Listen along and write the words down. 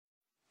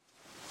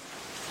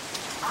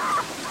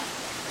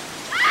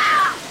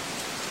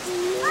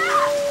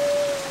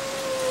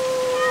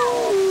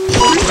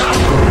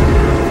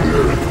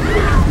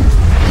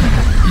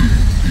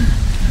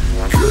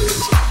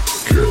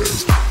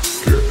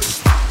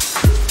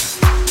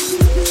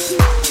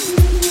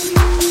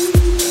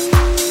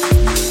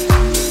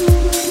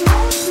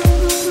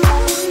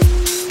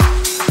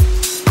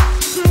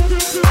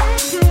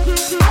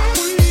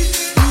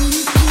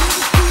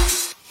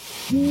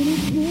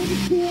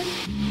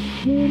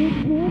When it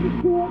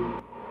comes to,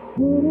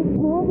 when it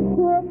comes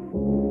to,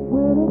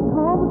 when it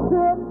comes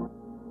to,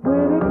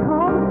 when it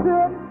comes to,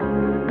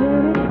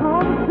 when it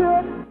comes to,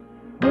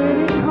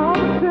 when it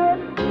comes to,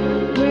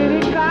 when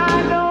it I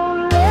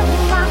don't let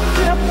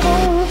myself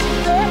move,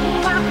 let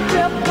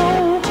myself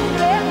move,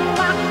 let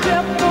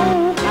myself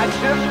move. I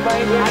just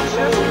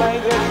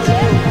made it.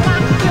 Let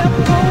myself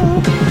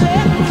move,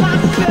 let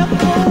myself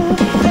move,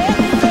 let.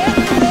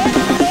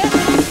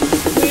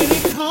 When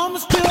it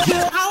comes to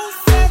the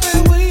house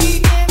every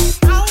weekend,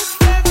 house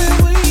every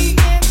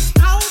weekend,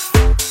 house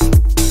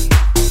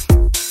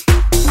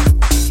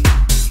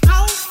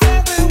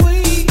every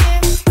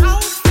weekend,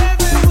 house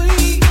every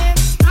weekend,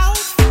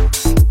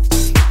 house.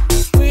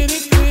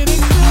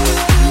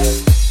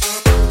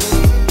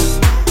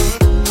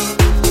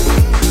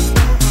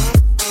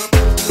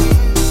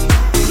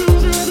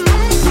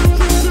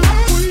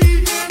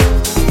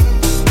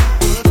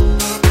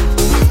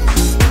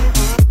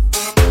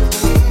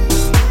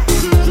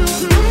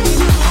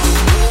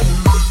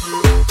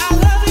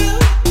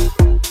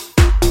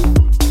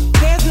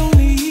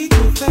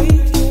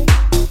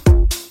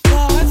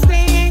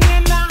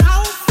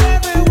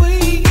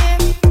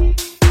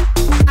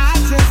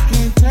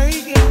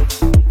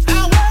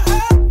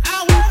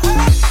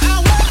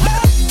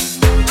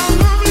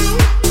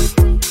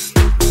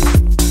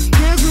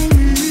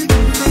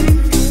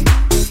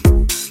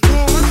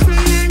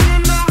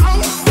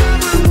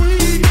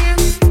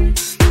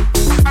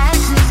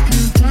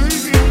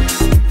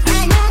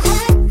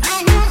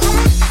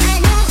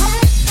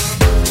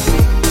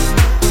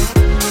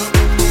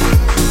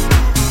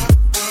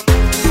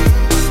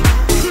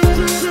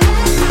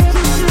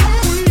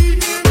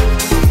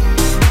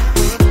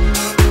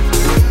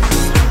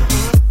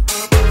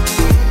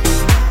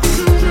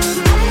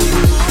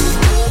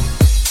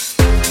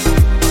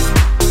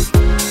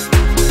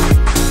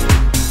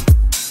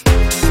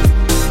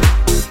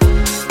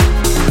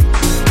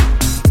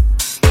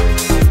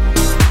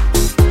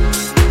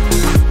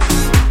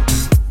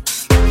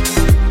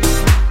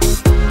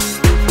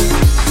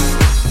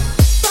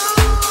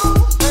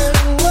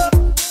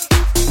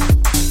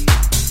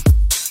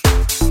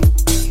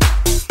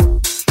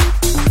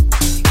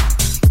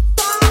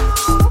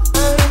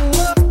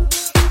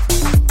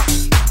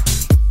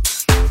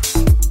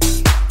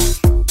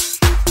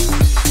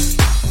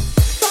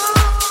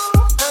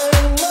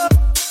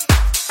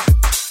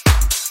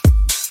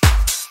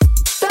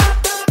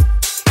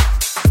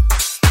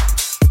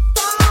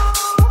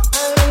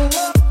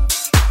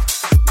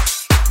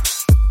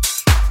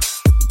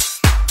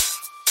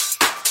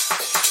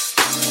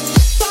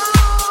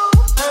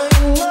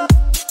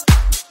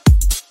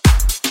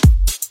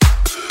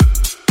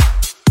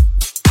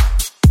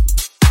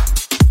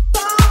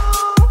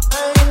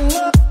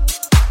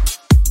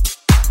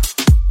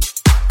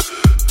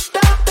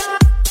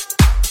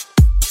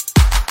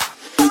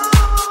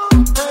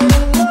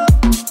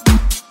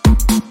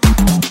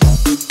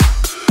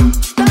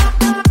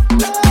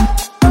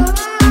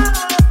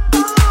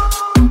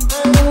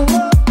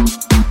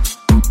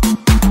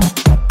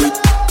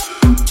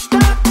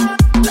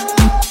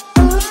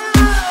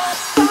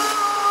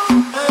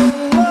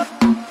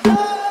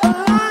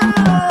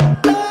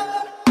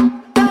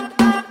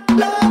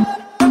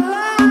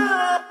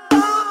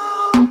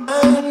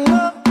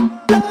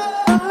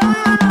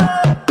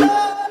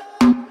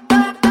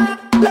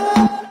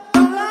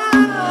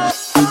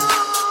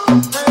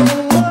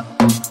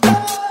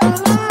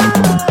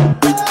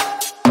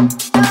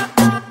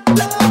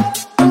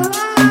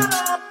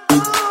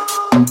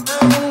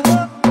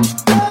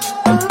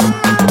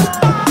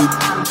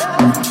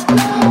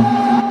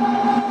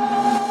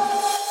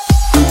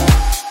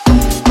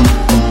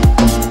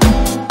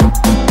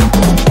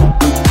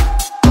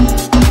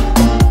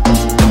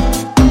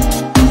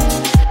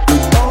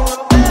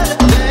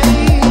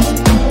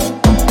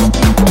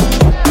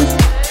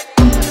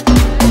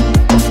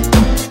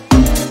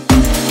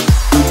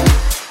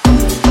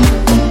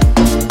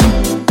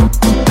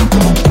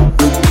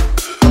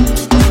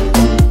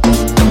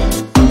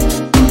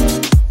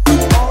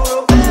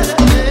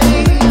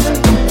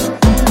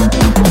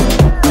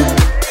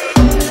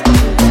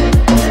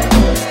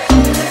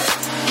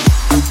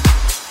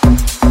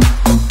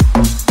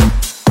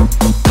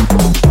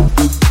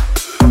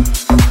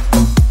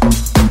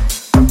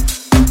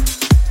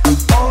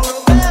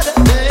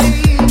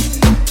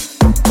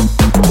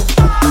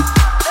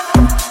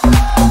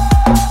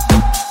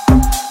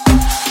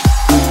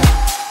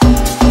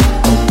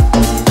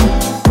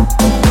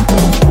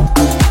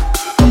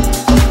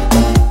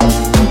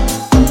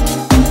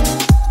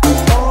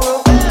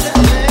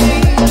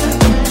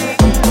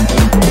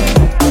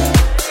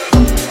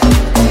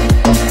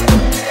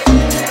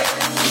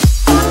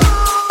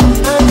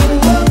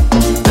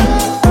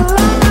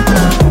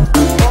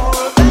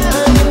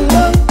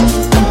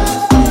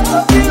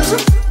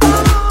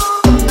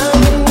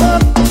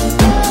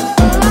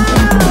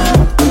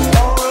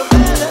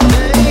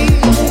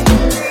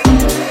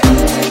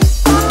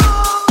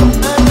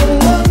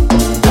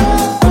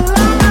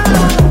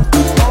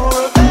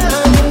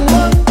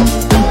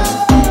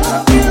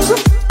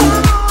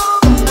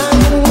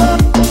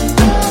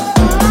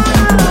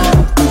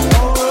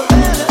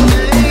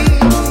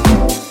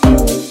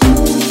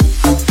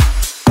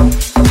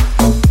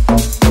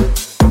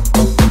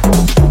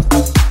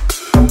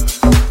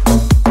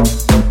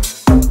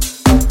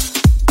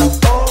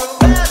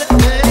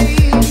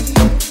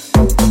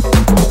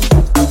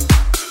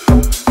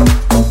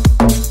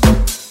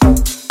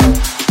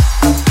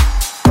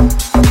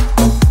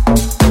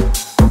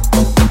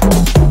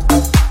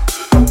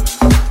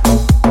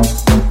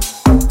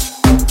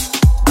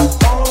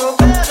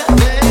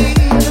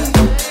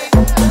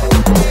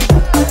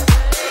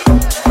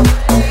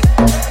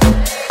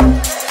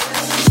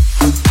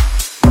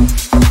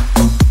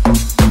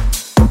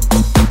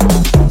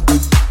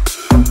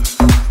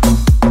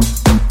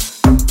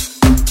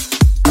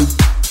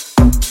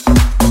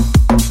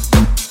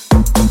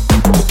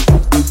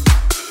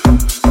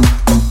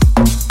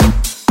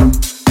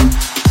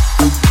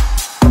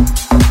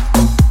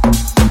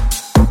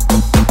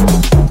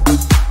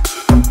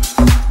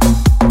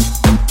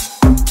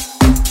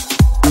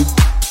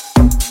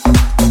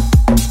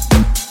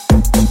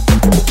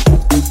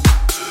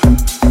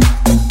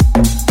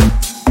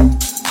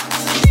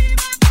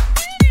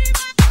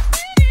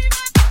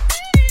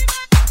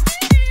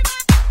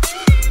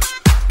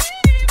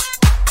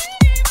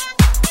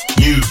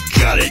 You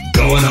got it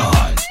going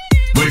on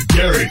with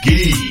Derrick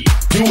E.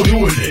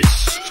 Doing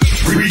this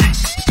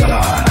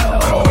freestyle.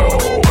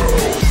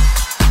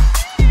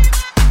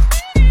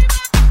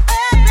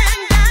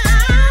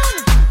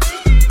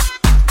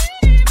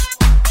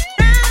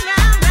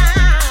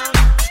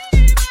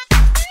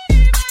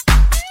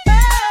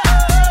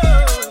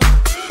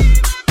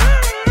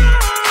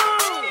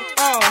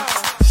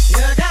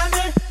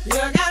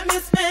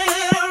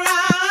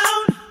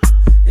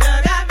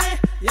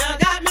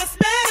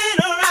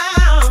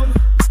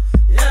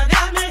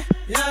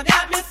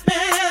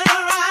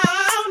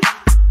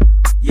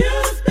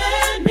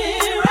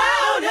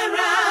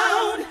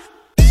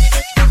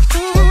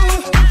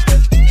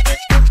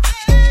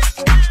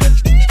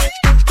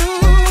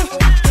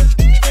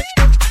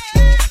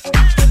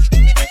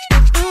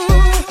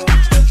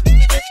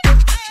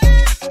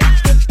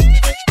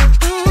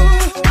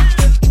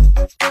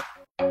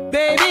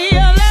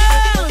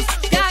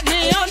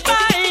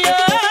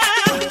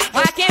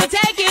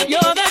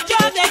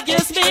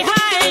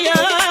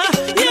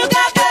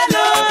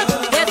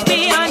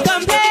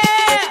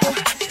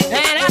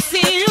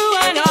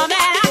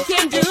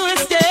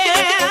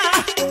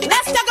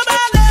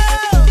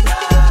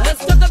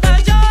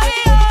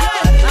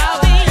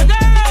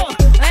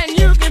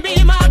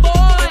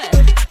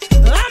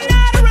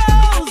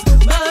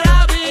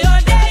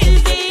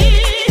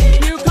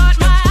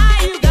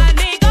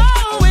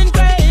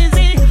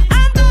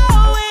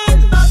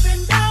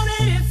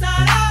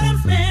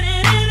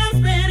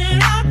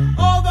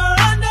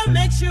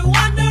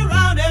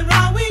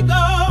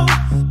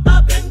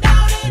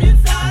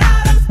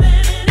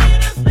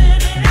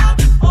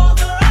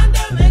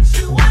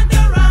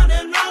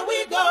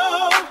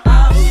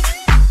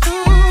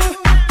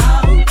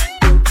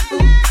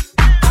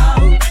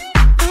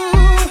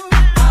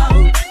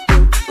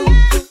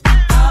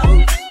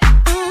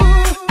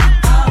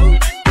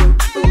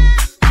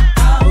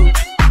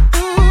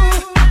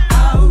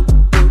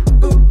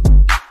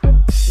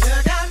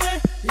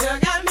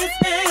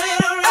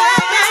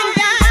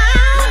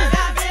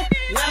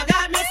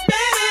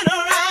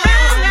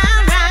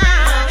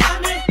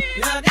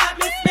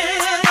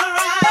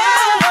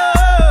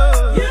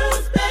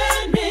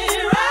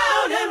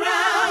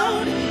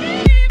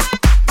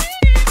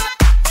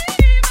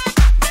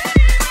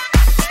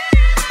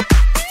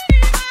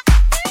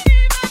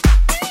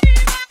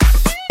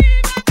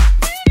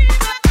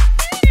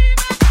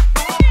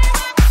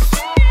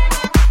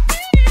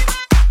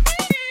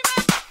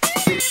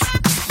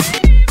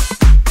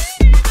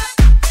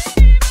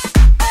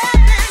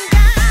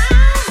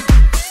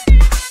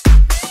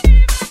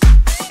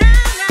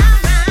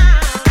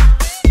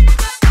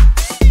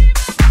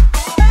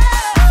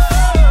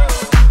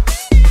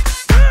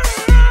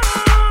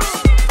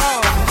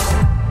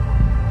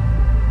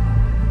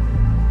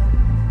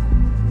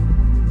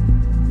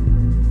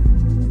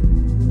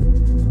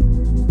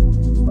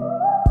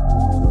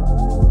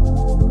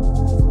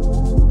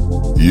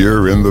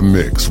 You're in the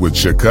mix with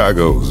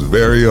Chicago's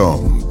very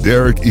own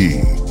Derrick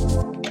E.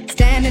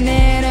 Standing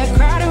in a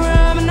crowded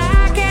room and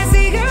I can't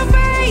see your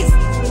face.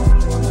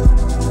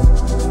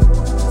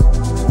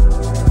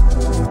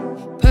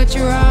 Put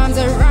your arms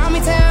around me,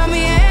 tell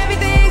me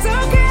everything's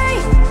okay.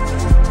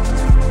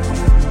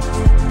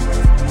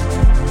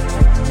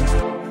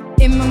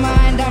 In my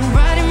mind I'm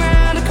running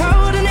around a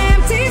cold and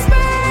empty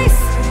space.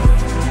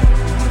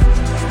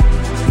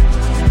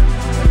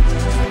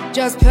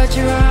 Just put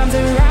your arms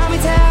around me,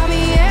 tell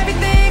me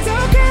everything's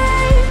okay.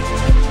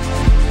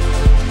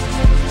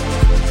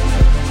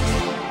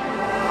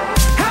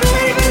 I'm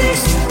ready for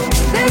this,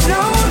 there's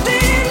no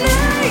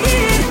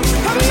denying.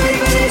 I'm ready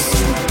for this,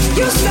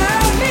 you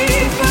stop me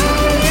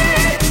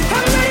falling.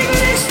 I'm ready for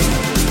this,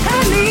 I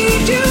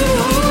need you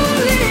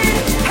holding.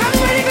 I'm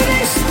ready for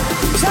this,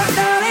 so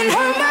darling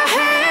hold my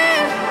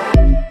hand.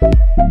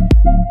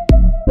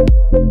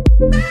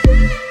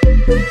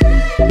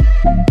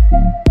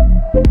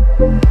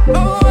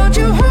 Oh, won't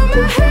you hold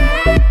my hand?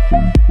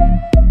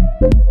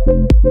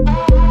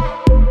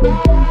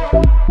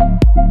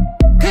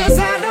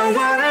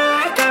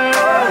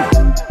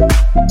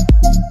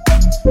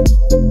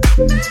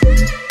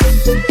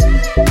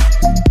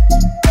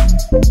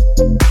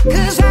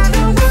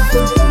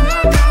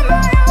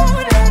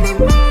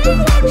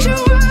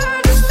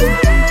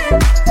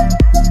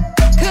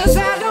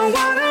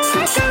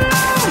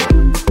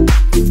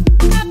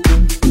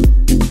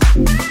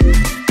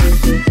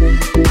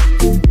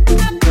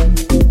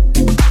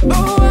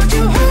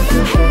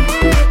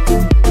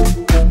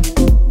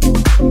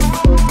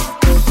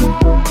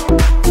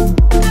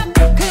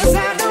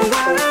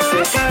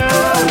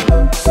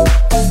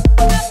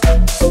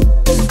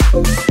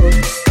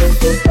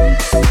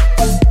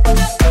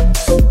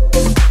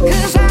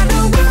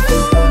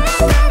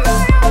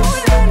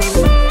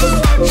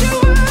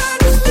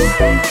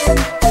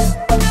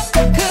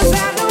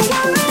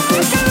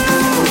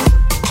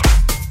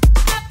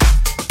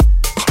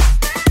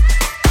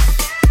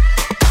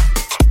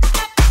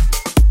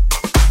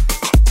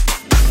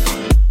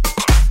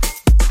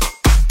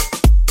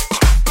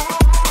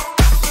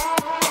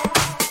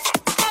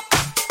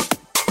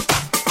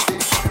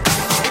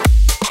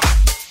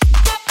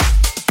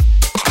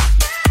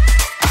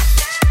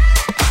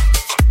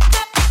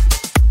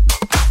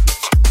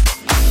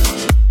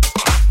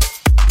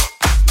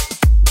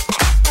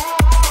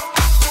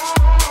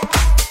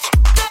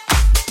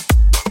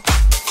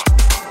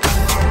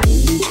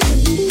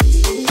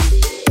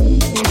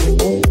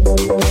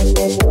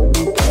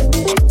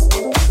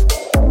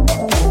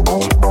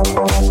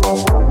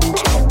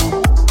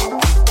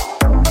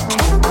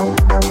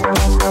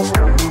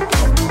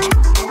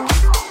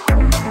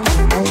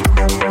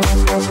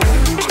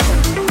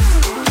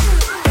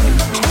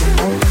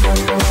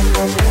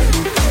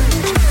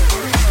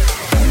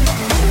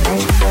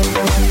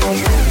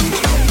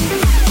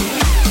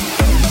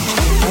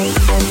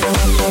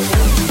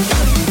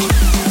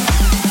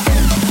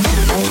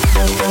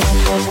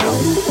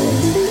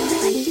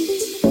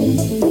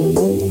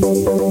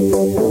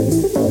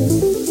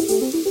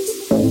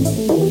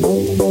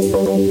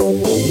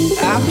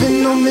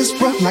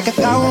 like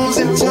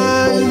 1,000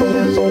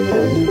 times.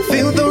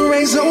 Feel the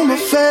rays on my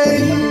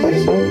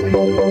face.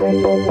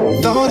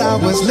 Thought I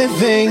was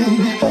living,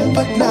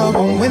 but now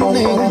I'm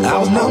winning. I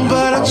was numb,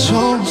 but I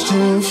chose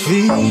to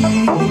feel.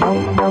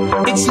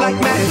 It's like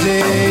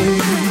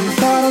magic.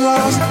 Thought I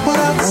lost what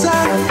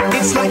outside.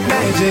 It's like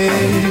magic.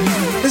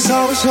 There's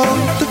always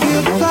hope to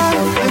feel the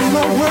fire. And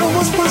my world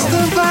was once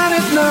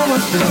divided. Now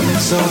I'm feeling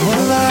so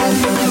alive.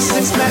 'Cause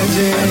it's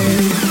magic.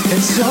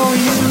 It's so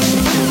you.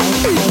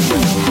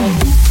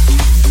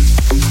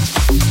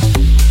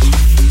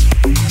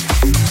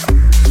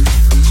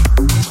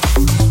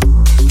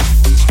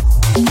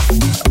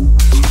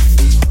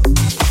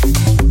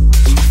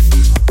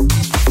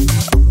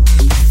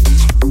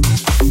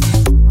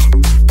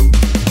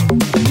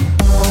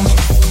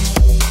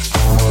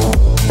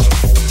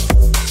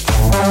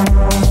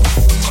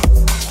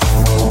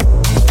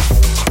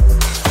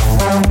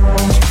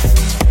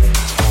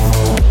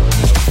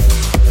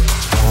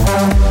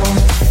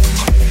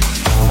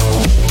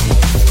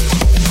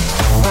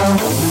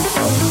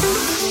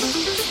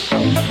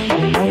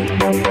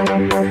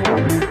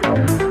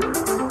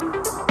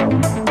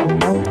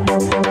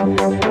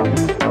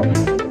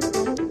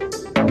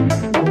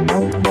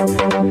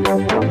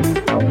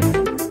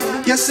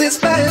 Yes,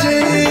 it's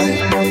magic.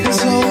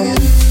 It's all you.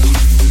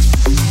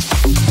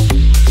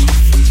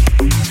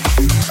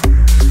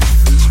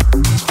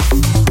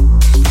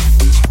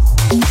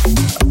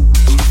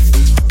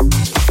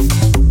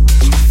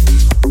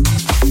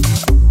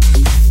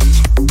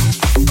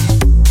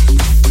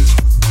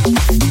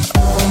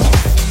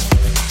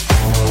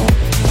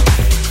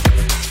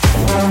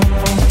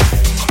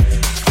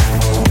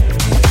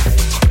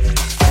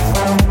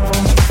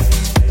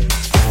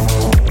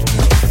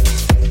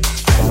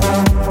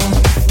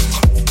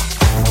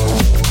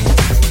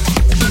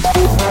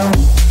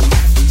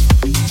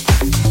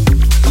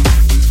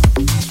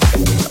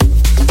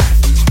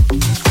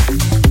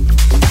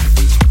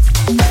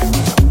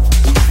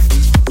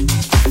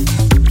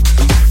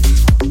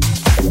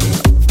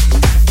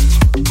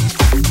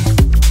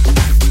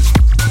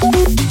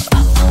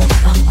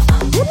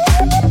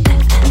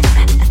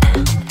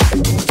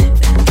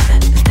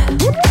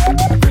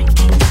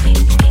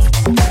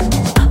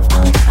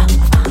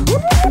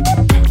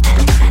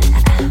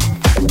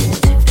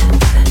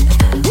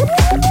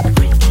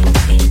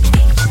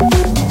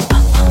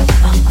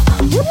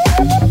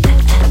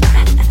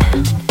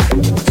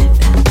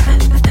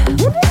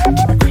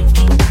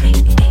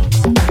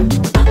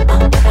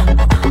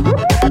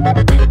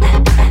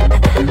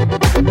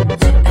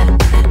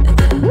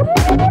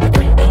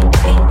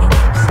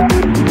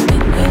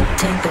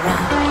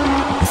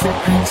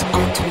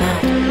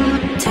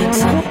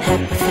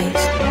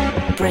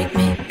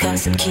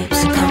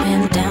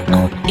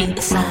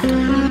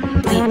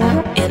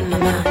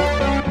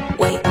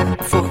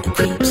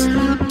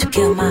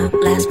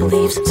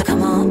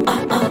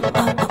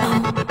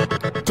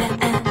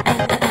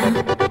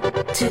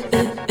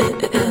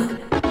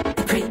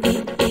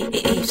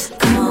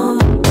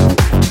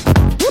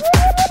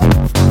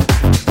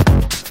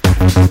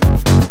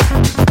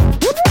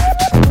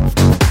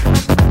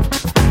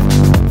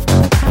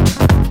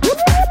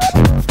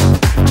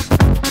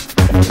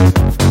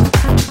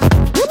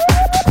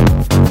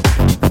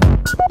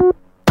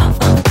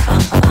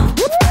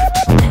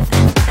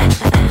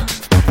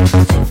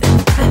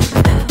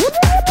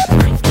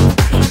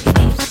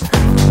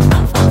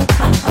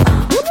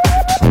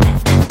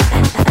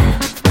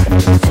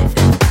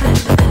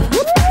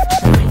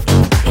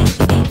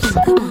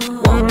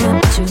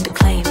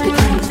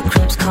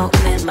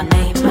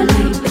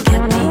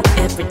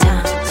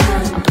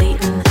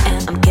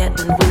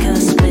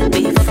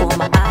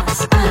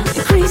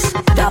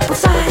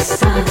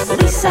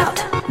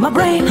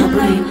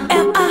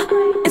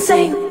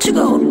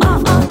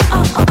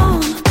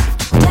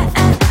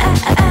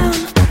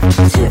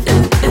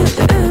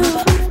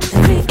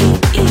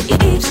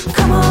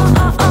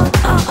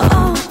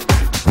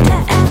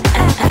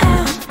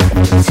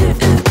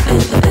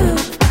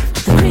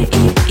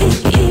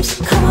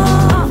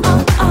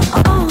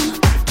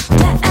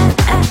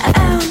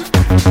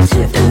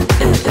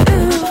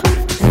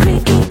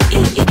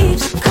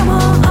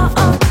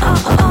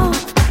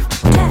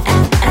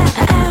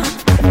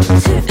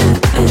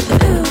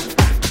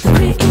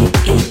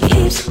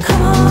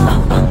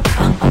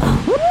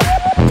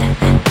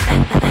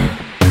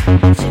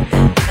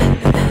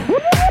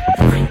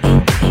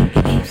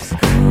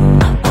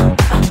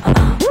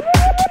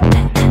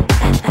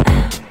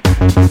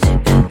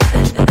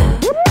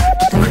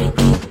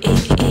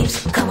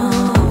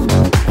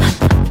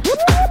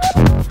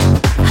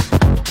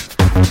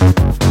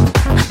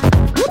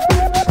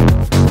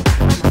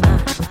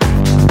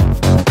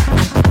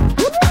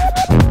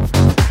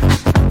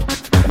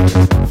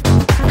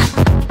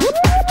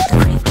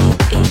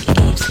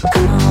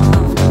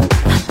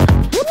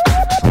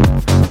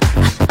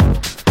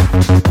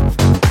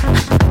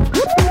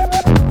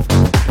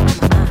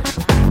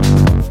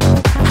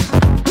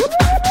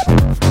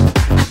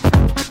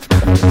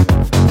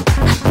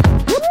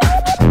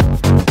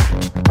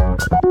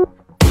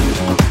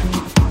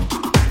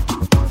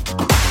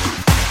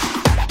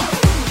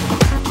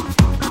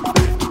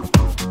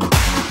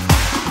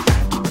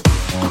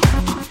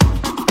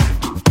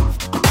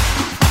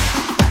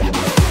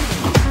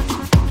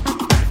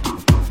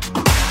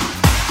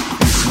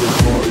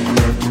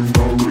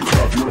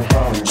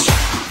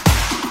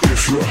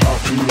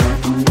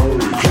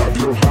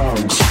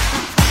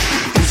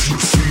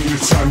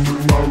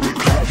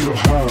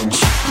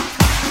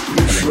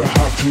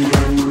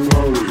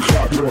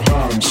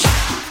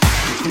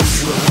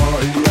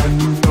 party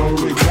and you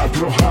know it, clap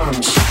your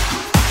hands.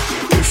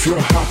 If you're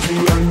happy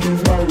and you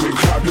know it,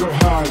 clap your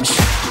hands.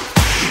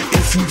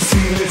 If you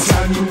feel it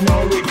and you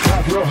know it,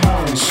 clap your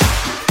hands.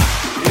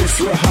 If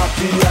you're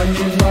happy and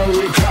you know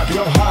it, clap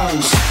your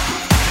hands.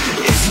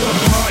 If you're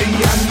party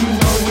and you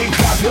know it,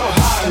 clap your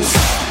hands.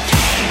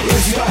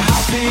 If you're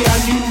happy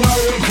and you know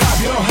it, clap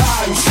your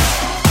hands.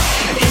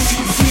 If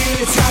you feel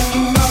it and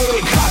you know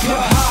it, clap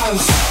your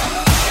hands.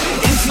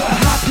 If you're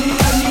happy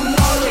and you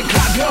know it,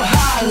 clap your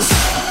hands.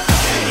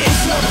 If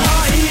you're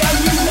party and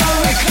you know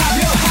it, clap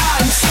your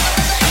hands.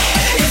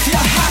 If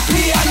you're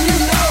happy and you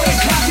know it,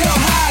 clap your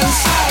hands.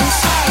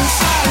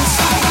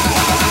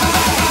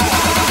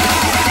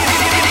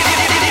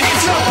 If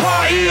you're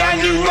party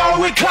and you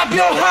know it, clap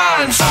your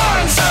hands.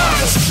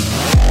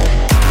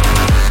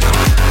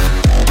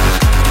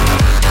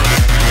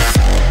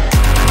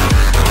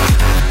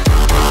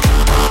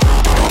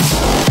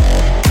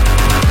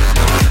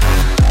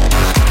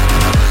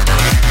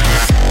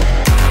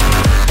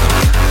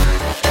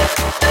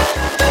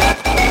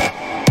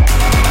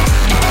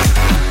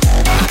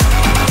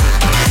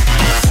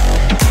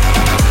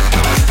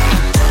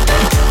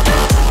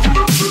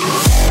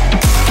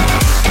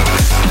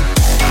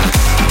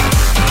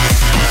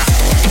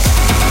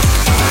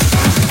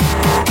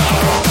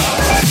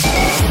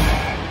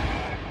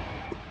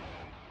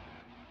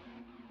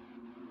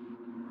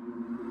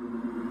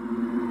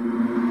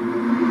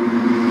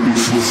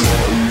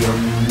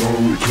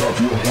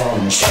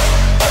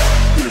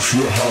 If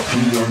you're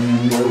happy and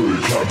you know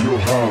it, clap your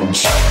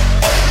hands.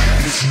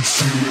 If you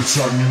feel it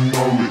and you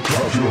know it,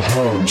 clap your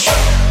hands.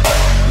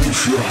 If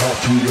you're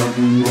happy and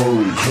you know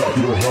it, clap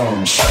your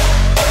hands.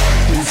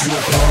 If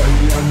you're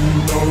party and you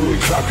know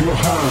it, clap your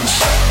hands.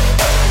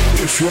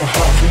 If you're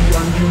happy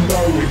and you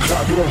know it,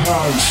 clap your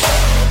hands.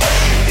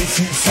 If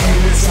you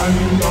feel it and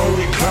you know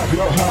it, clap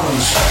your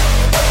hands.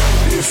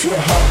 If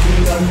you're happy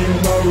and you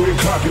know it,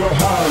 clap your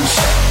hands.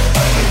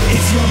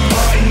 If you're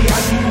party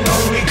and you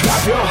know it,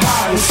 clap your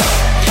hands.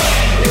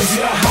 If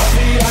you're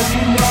happy and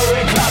you know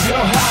it, clap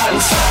your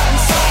hands.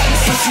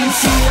 If you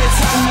feel it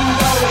and you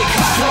know it,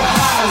 clap your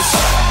hands.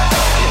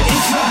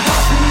 If you're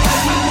happy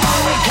and you know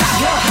it, clap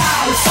your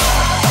hands.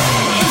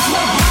 If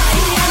you're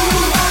happy and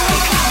you know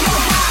it, clap your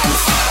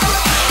hands.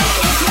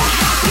 If you're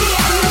happy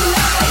and you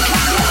know it,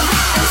 clap your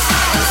hands.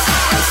 If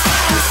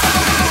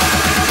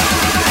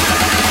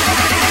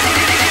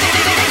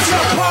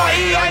you're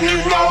party and you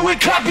know it,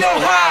 clap your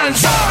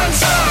hands.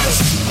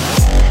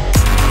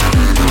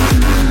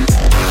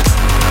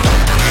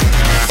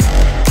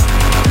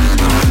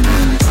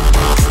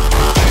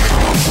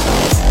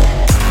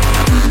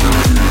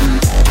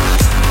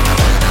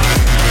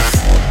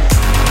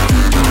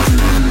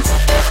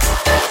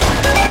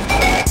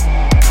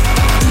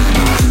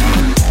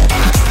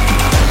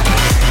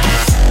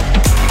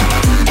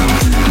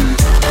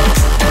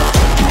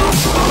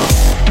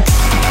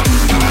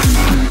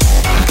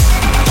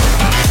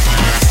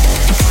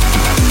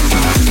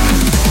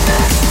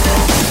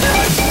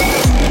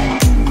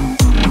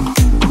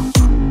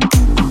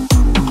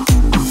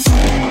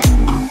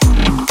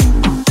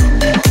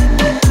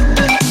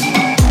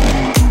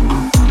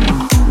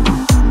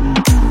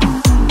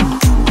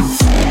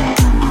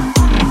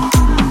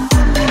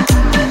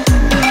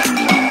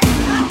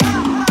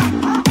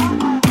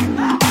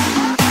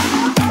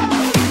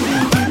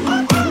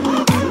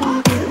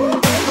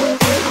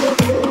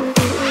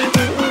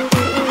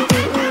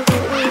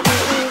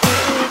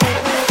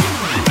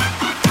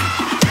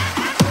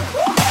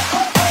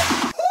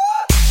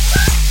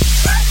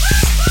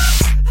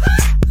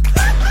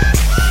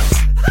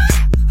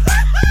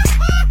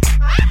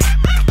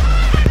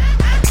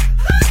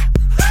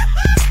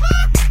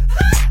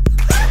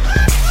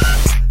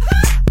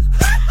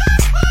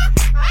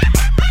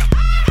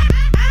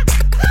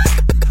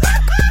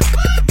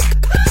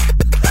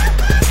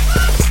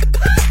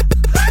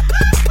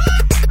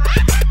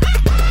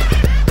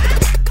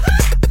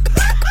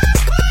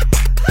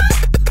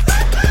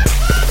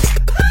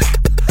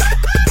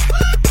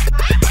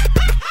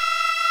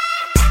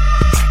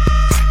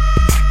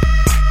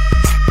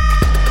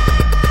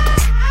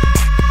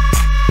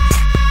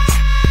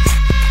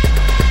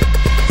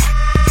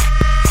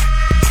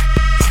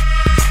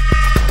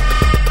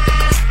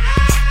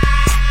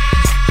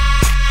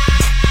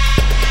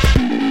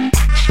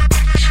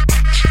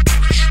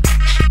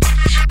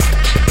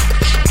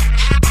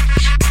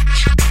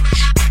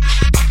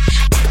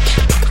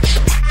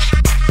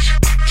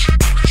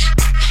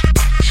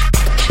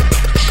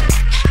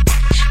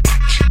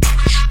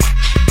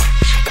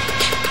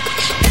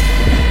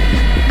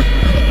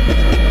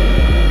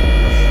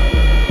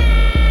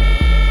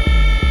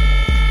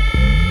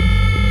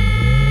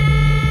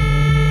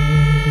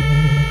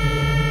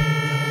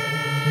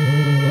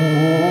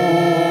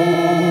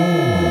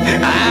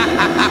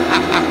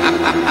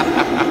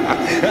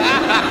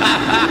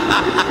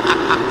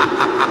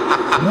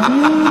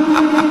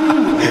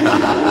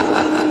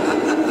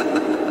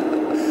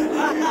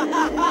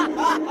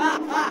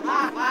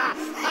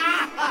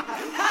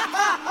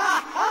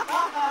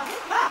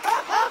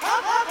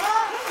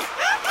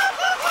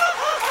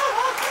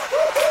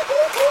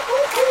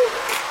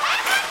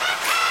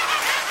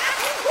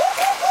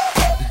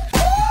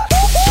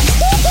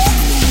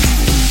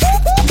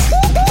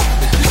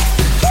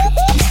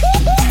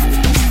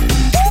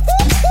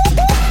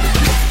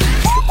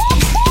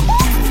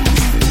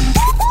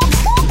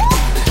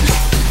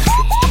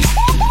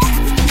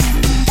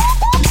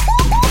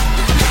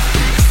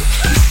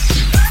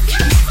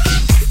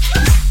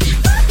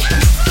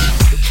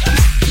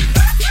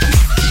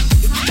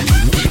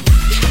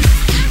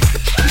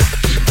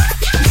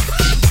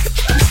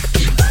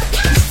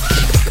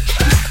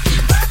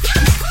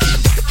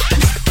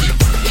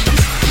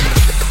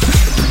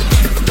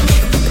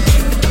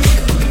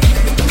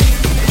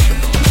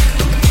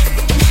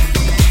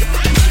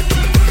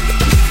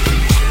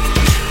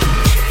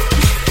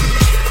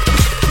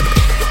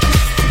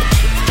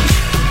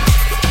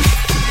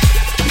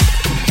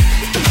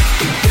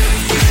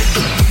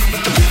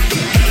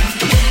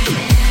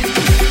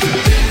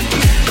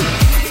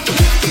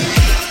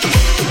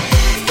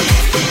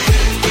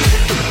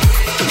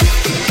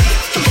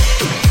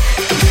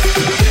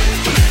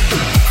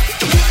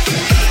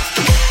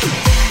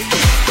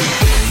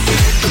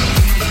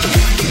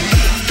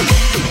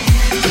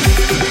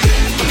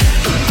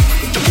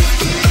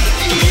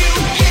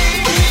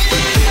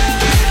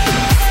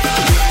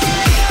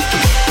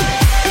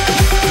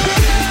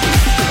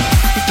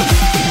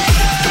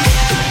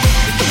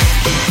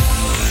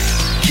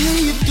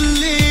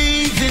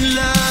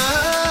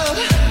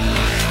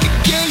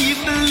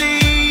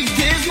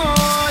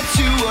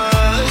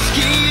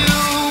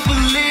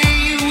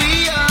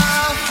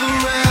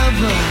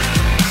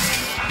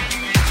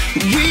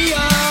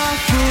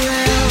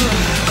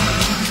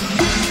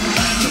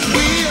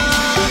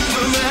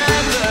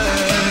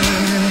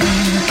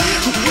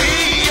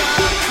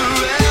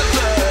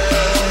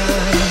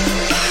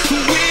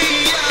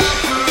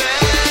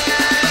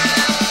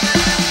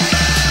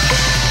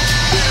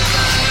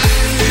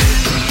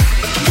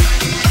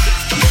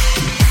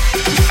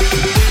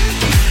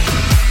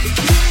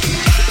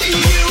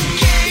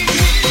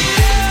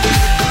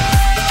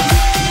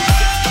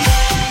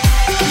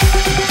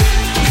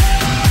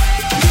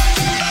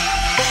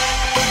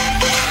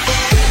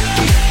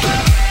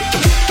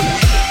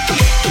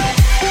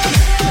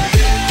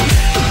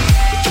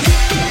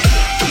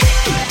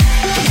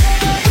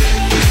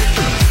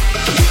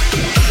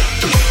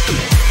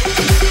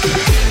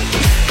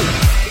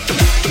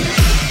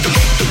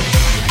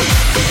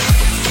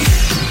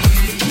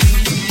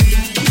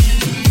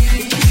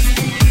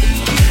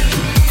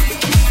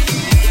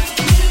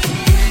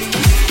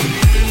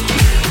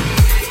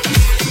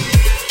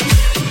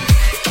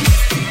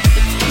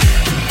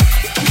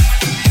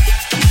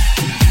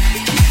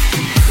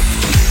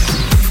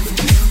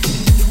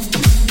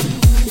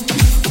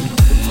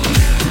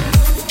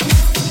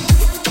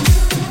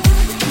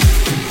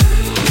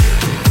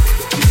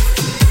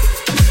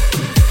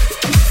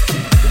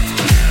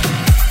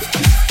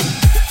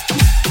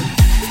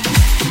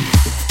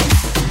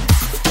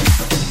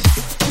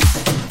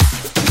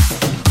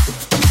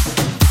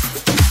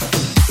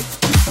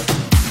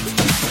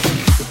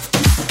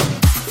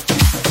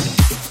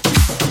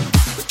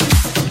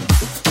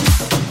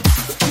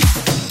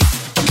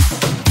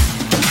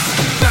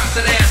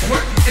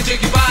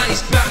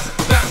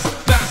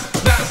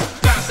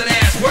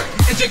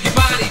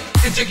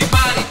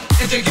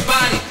 and jerk your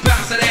body,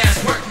 bounce that ass,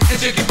 work and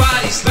jerk your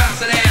body, bounce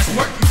that ass,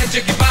 work and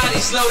jerk your body.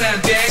 Slow down,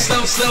 Derrick,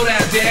 slow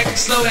down, Derrick,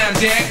 slow down,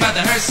 Derrick, about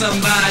to hurt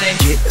somebody.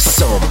 Get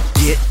some,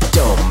 get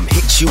dumb,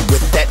 hit you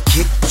with that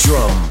kick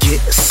drum.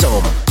 Get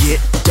some, get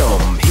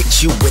dumb,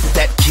 hit you with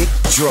that kick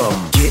drum.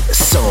 Get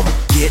some,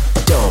 get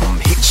dumb,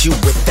 hit you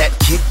with that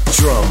kick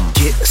drum.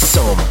 Get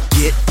some,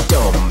 get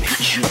dumb,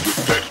 hit you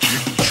with that kick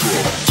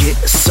drum. Get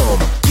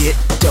some, get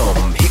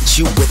dumb, hit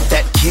you with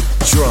that kick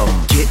drum.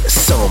 Get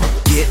some,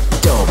 get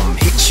dumb,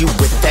 hit you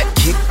with that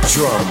kick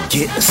drum.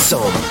 Get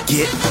some,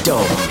 get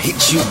dumb,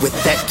 hit you with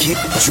that kick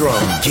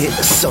drum. Get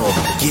some,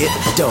 get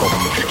dumb,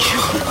 hit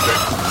you with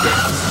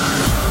that.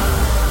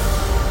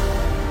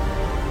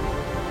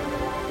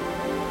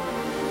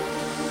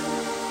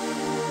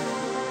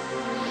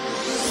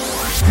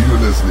 You're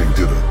listening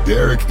to the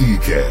Derrick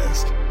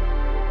E-Cast.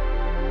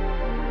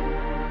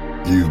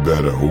 You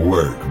better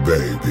work,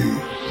 baby.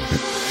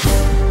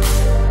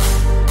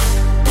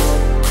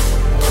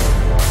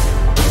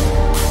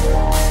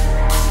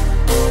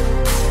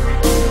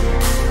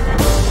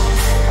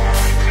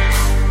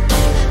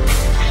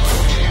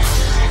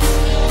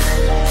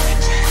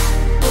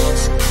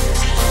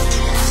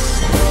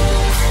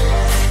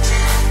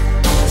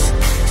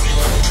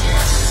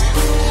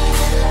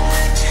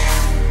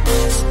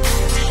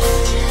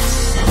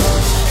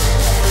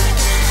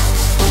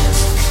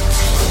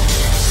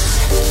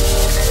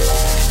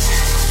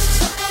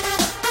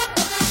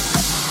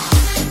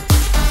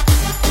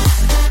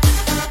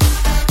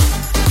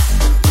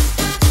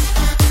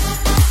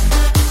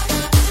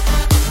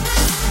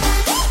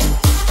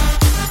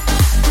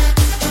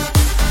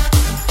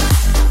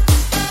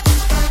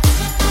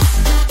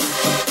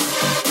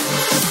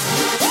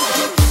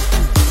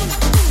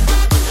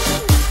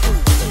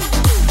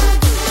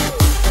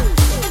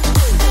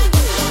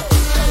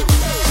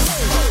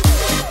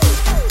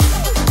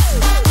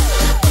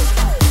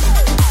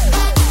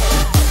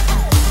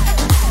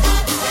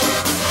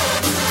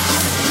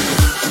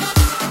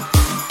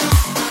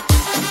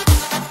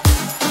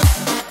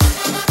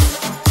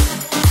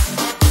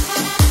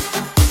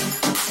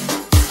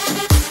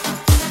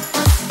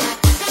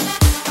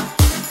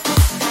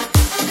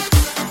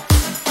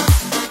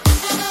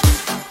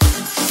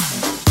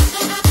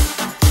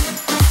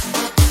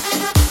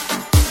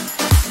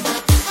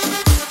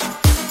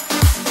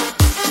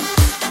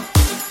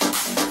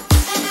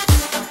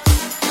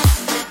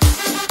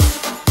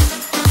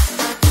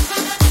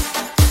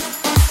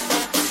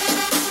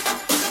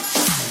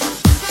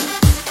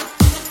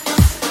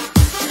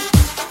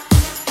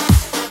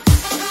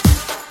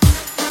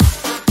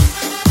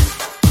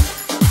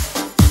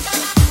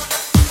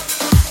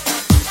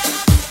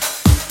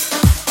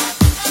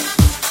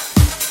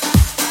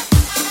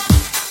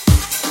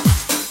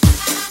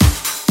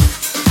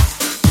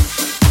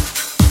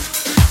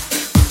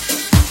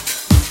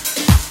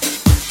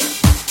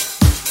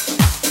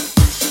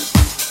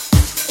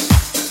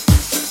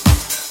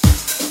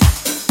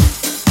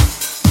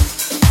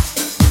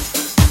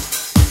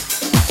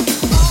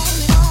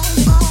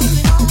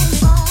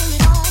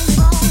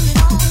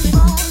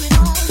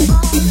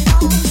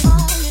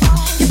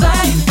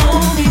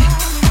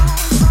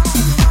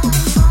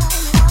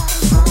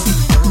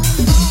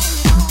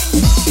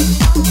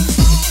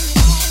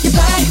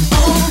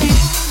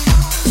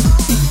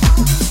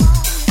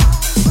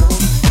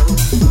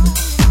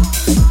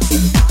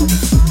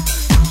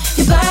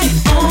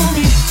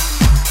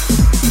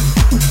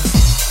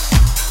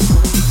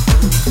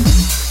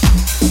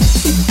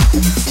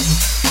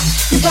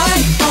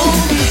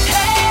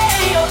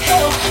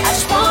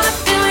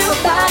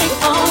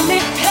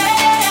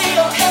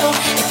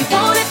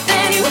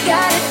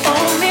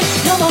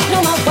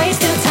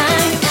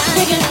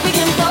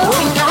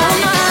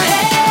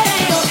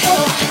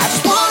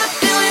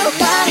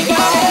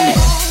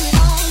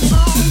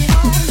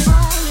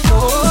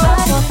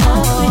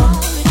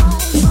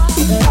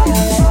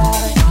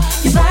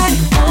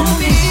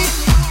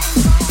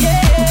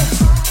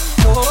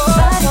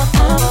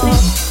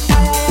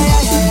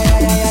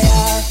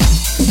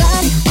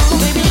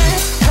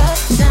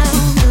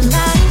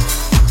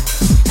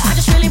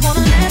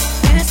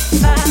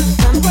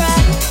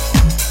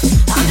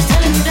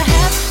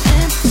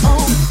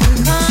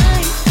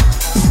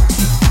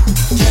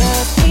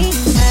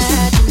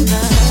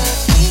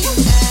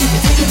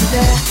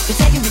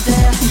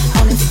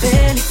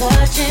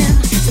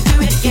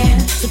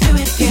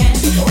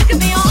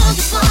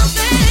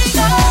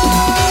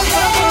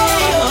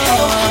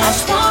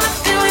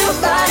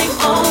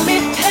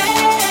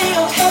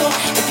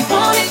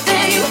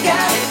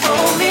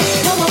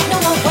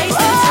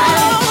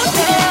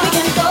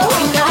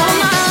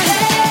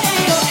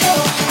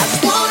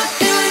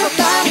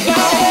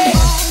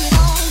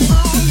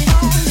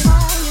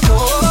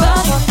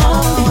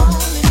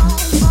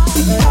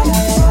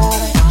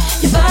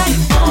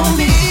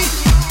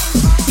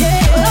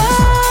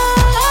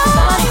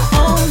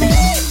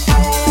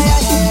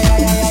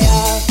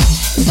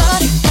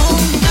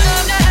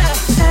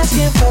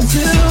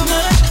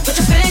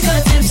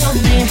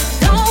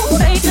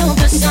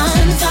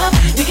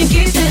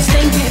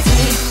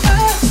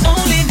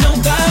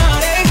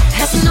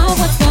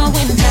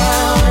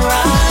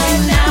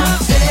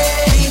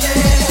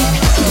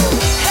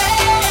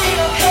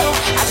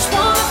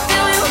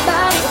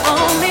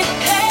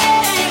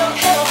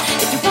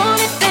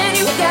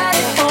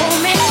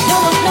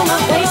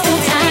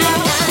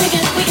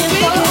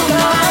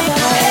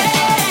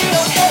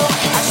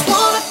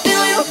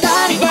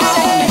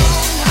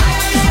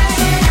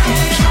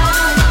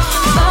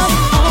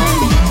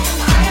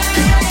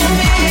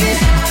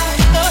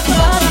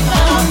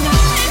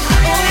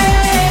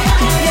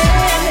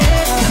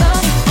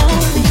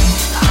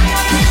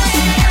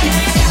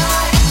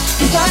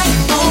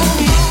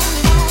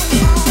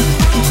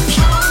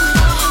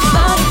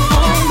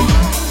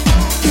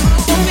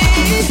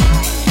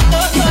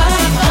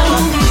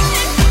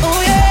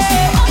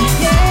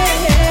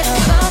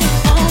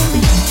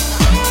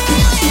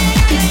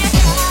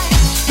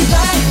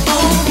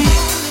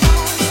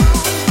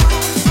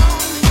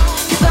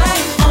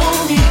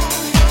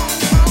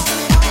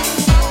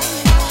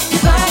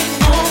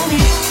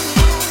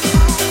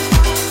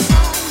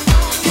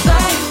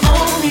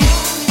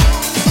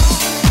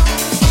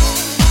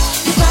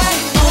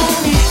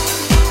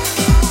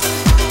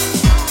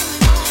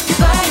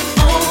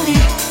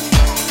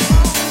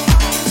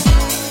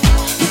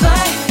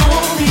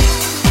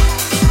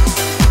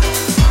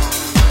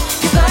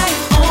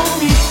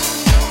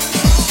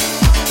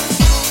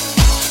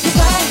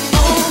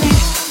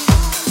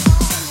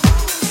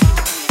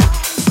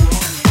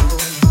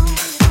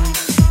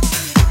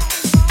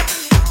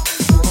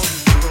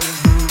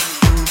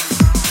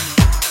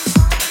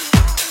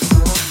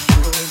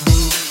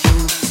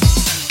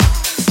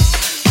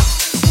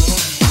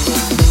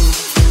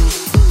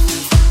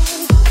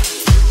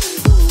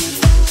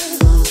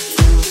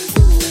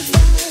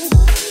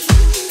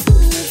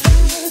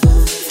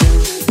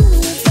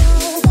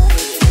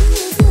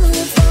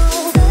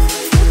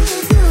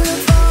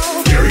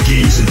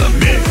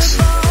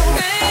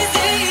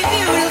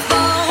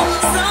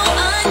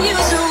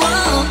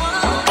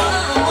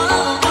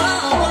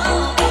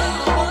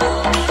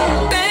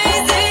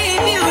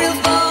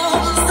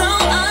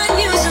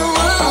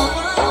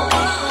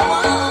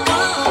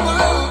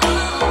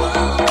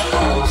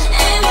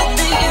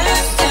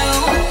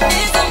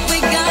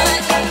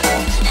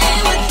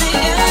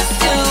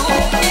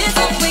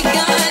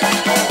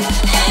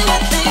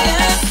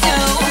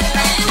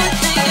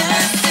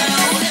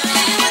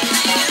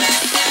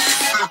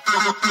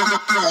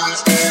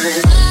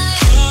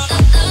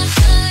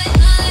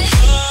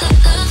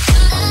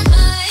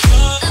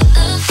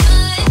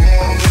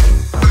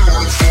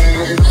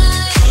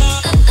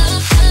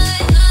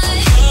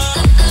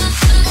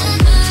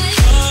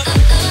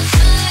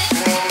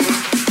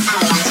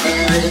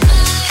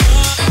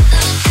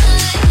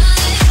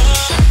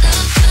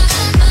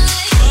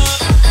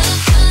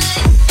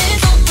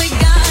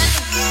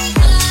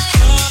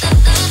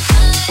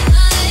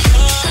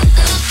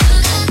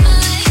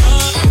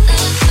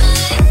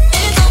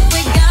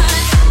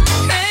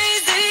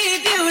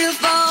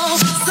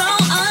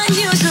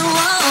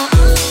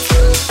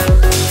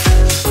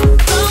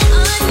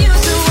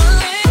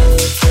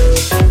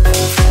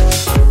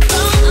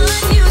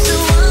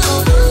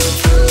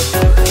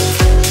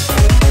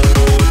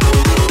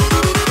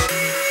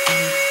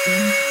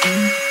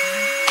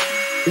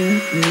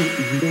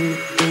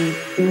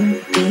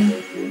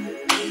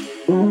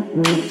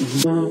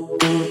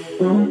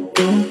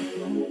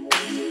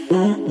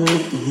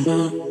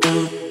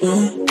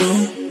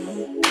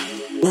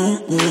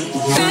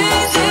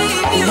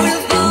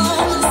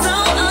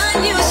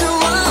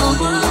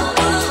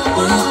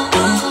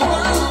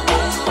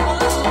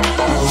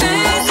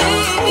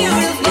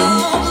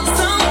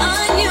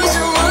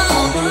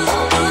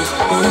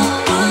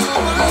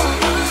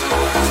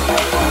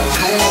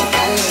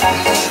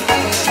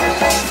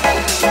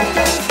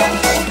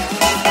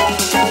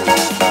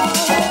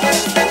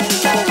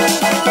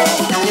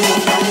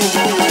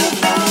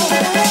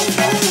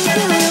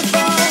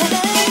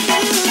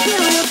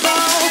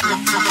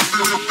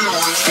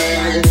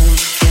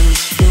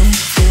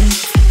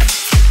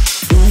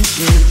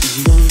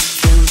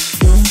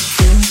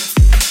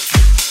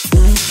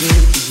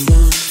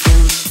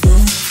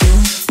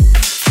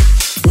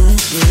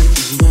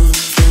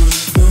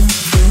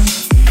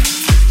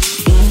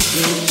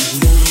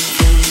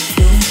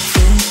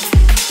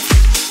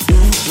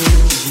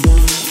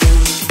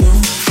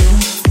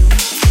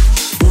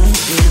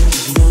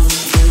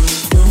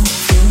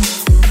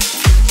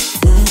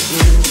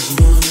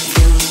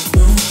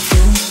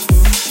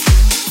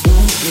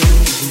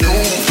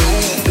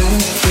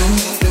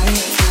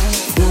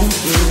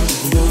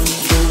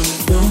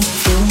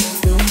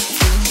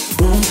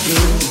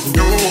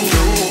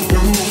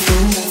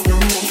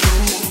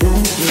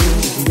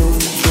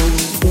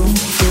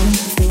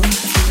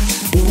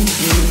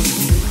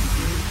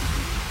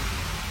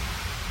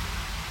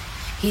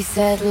 He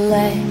said,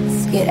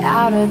 let's get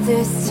out of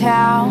this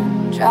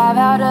town, drive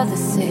out of the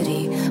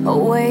city,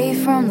 away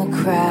from the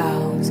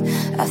crowds.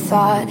 I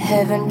thought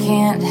heaven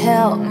can't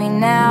help me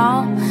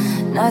now,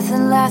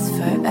 nothing lasts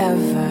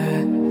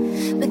forever.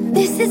 But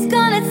this is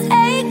gonna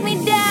take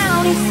me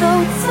down. He's so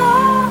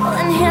tall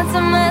and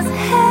handsome as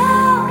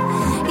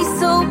hell. He's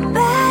so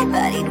bad,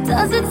 but he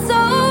does it so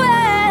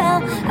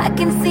well. I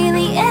can see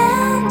the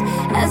end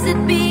as it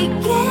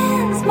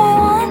begins. My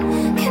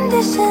one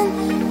condition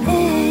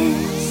is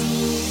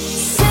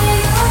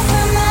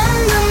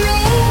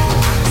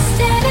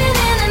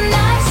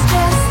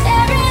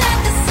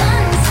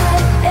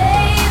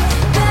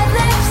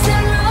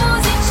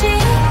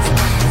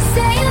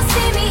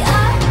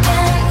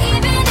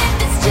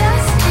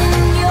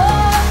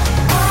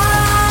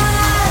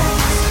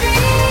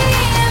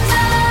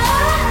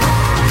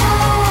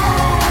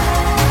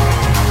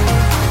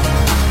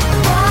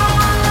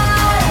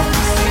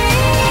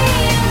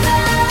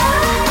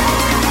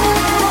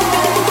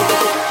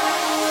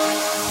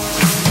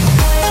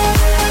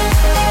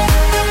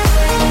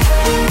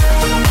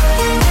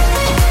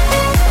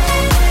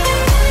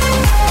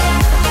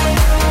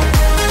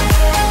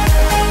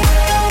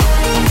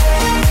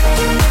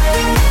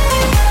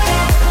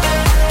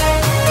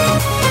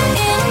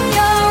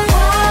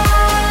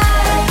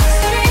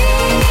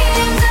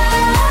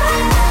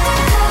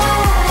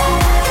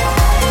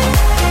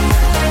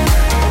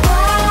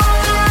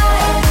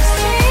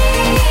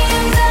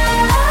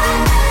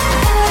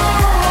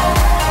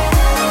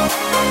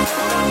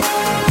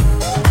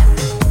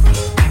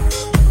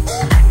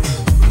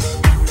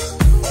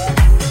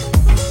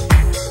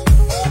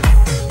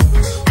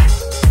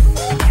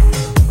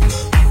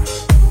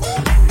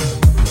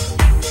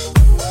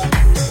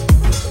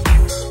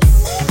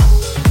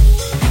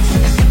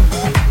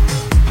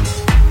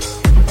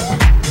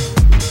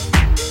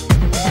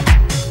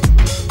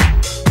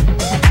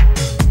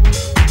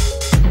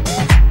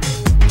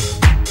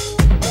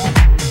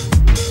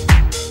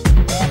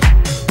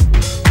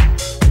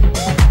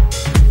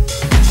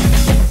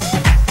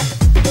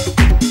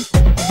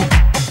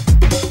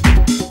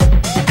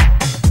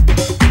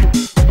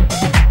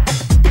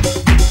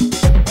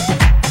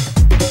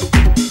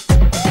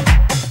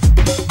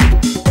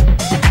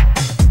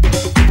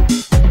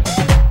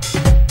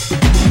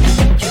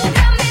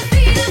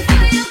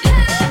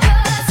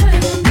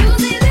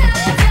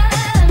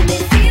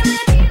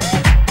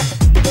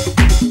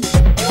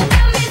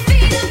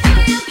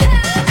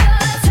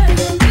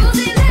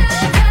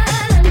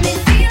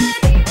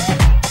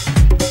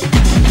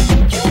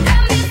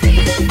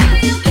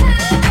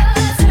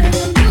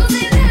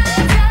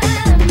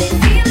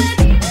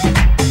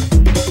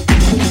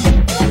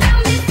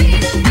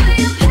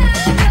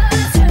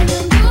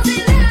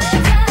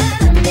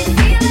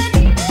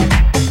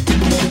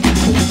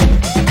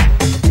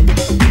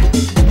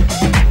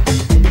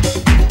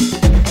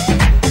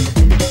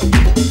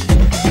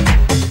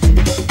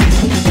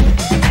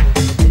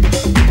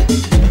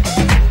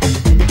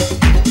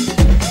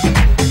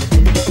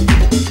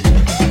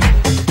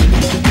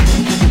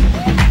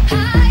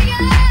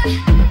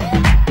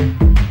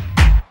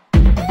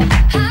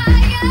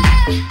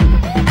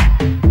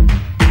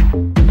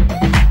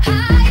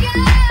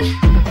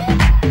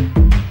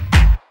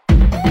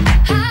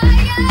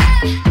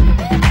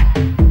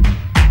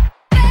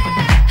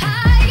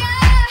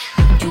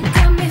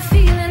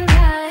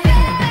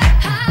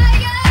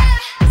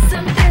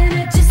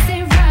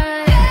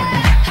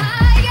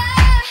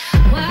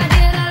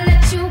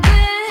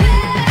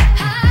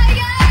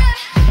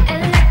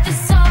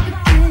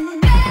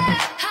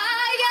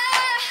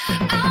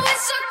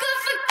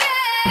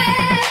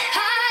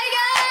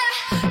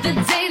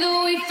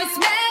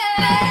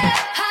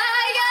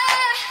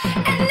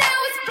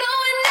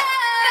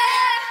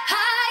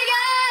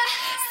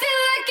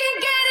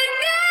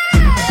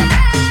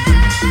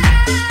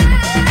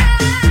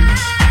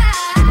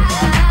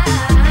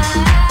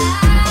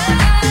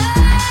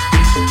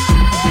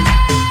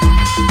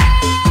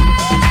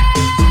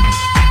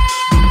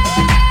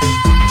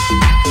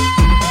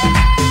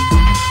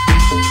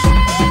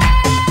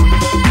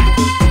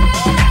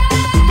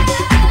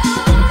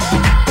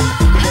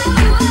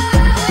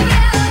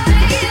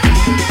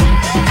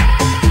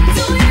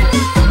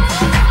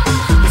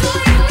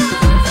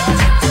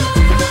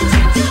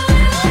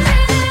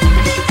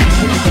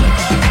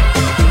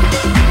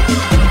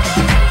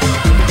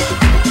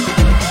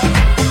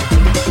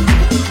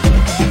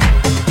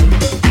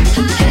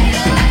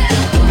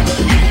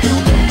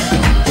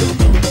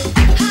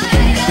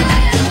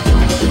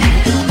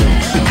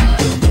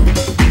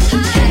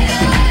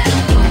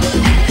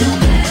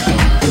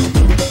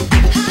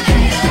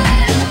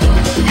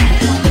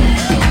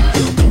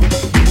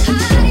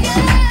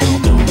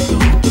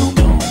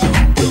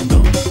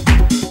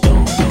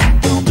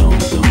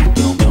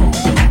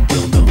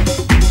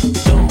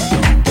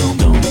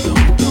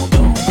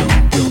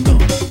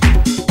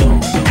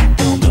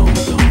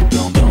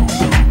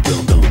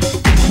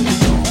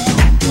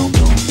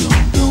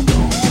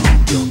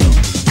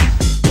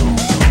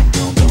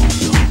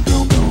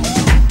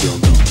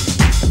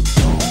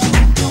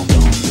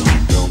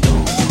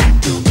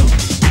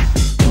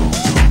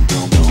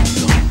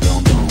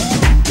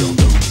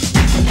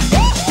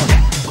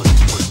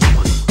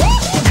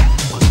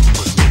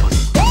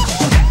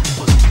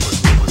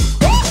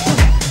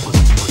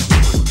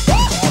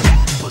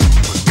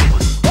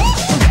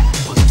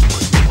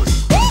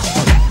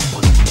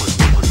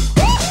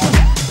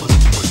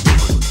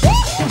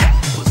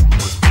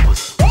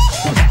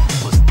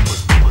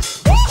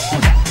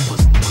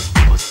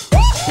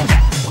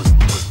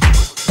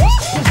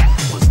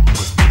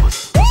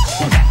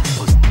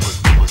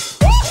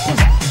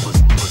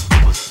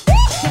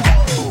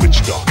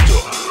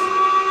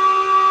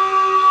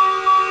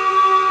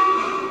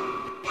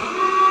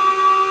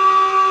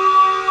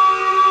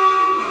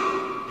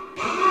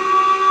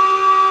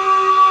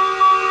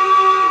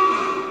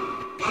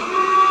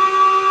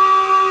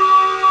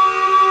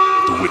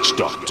witch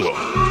doctor.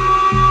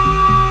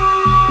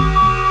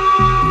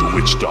 The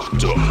witch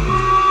doctor.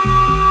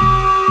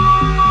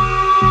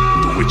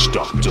 The witch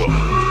doctor.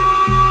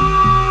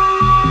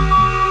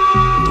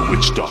 The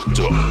witch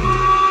doctor.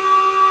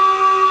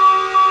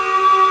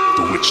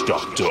 The witch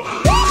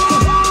doctor.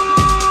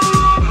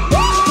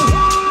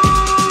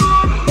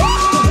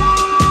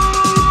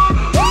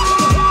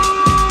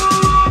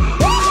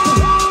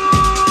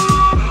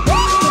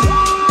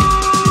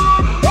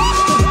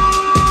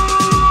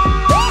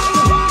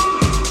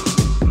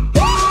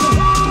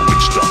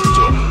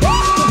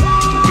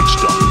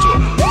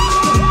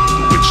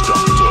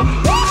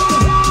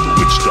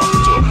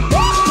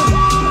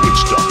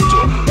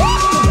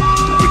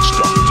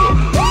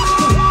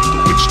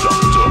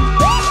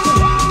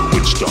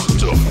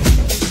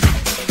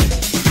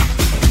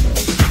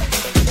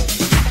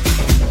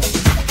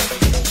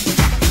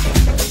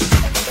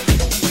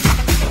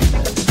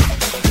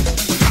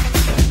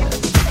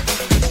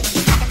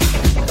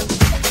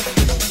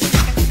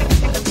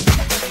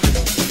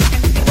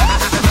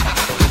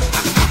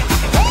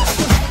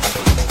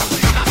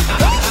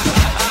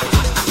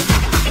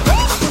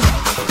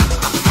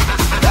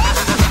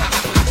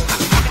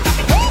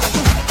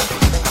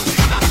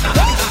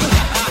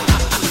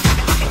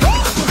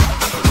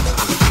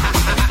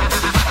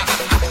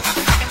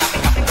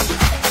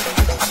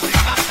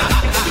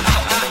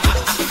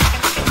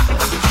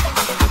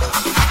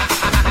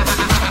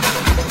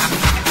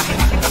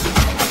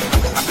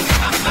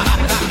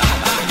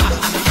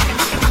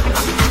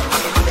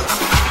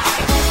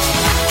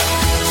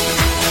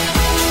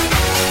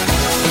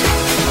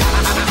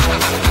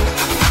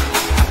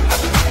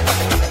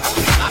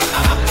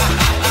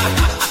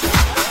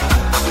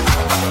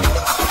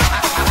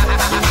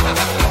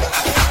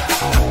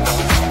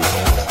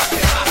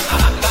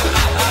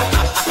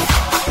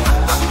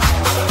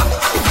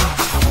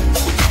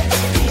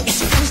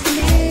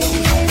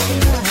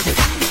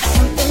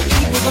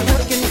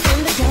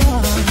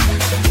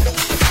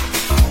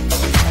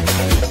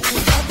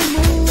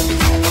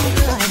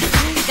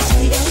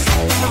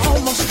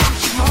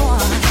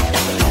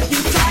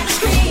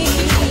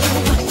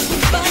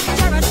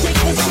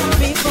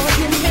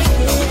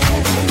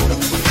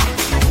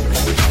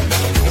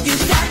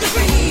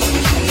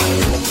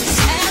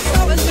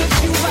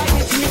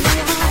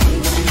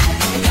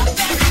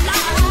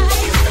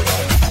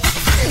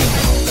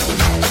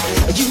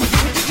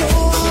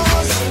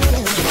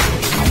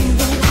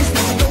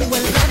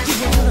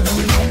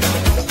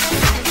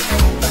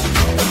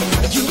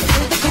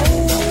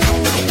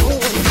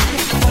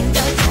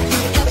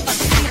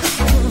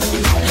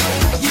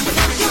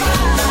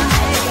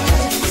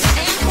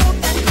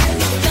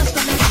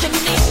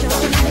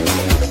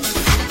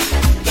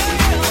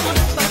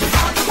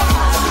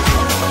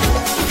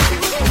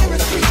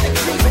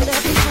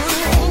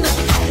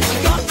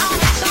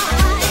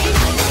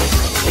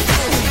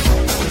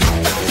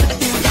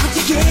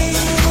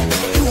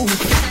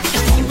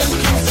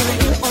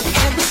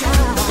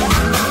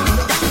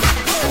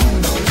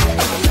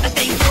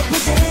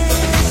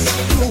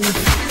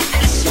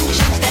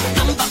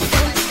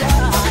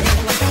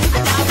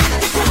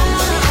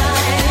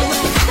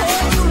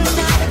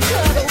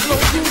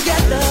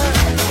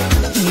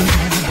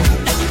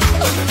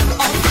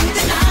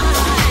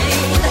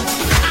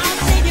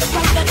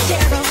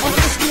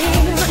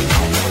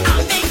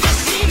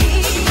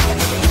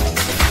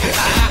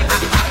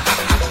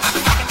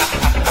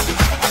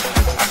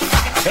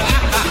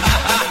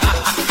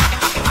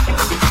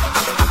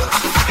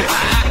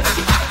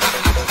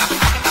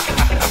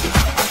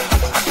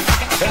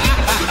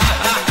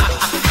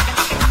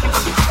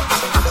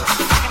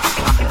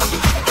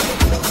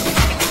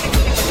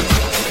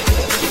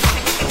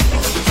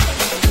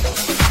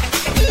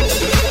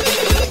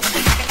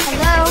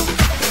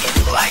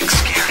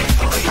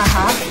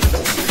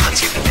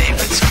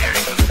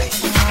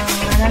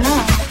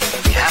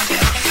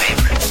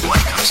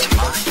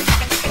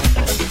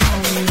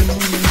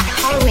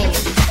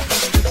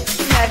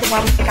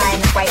 one with the guy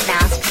in the white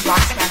mask who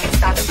walks around and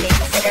stops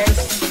babysitters?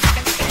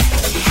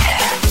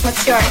 Yeah.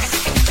 What's yours?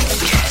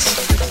 Guess.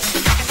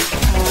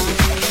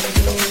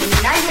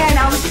 Nightmare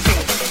on Elm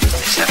Street.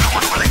 Is that the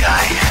one where the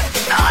guy had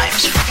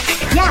knives for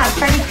fingers? Yeah,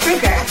 Freddy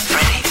Krueger.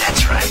 Freddy,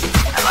 that's right.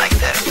 I like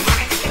that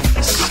movie.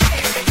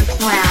 Scary.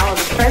 Well,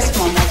 the first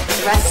one was, but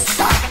the rest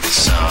sucked.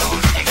 So,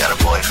 you got a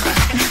boyfriend?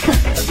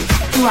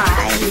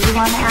 Why? You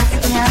want to ask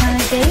me out on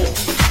a date?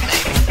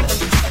 Maybe.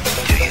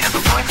 Do you have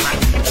a boyfriend?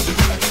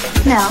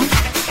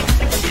 No.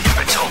 You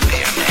never told me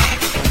your name.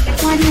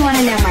 Why do you want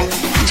to know my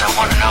name? Because I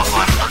want to know who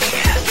I'm looking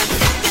at.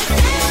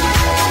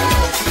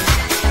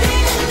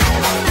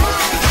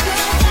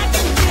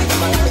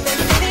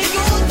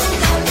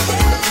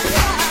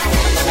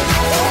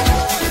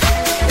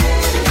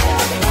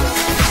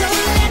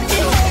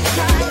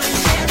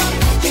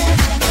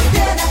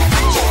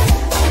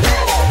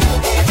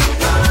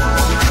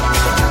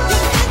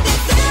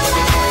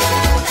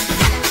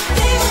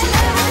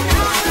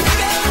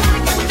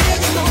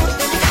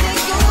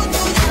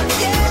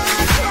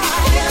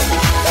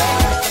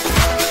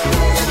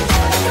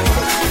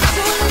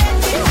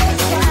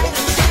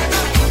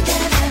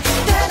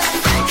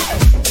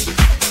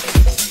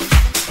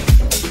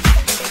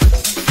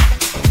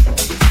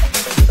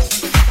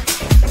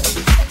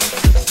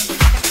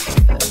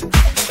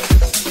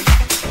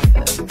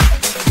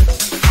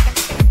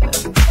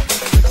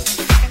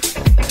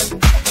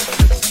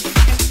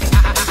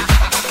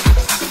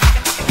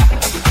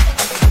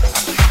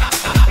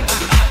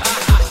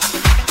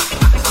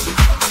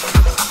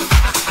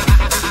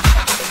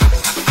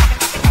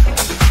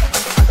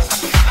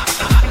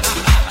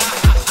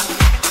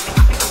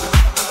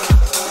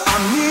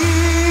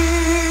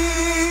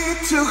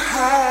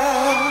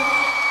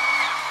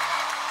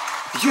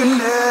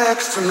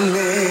 destiny.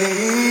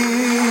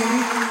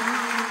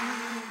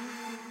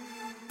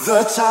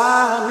 The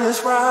time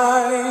is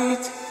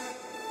right.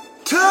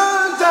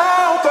 Turn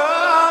down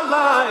the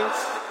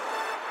lights.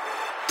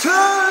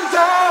 Turn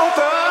down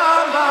the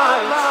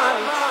lights.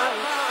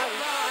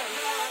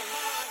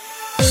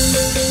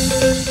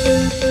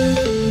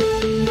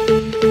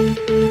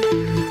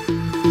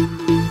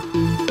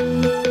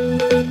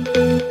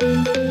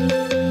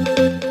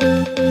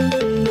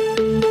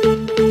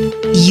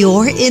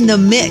 You're in the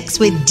mix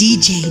with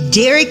DJ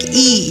Derrick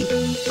E.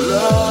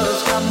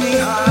 Love's got me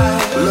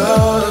high.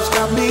 Love's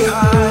got me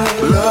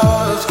high.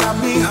 Love's got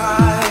me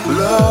high.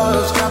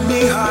 Love's got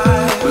me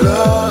high.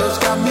 Love's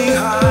got me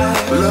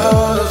high.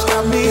 Love's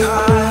got me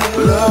high.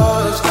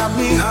 Love's got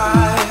me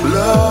high.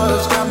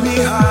 Love's got me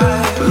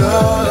high.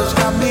 Love's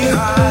got me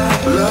high.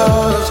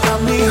 Love's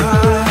got me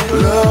high.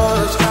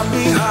 Love's got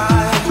me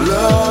high.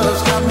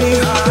 Love's got me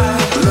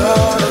high.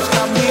 Love's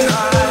got me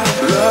high.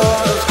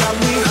 Love's got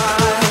me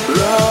high.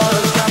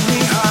 Love's got me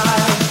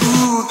high.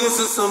 Ooh, this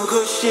is some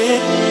good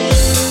shit.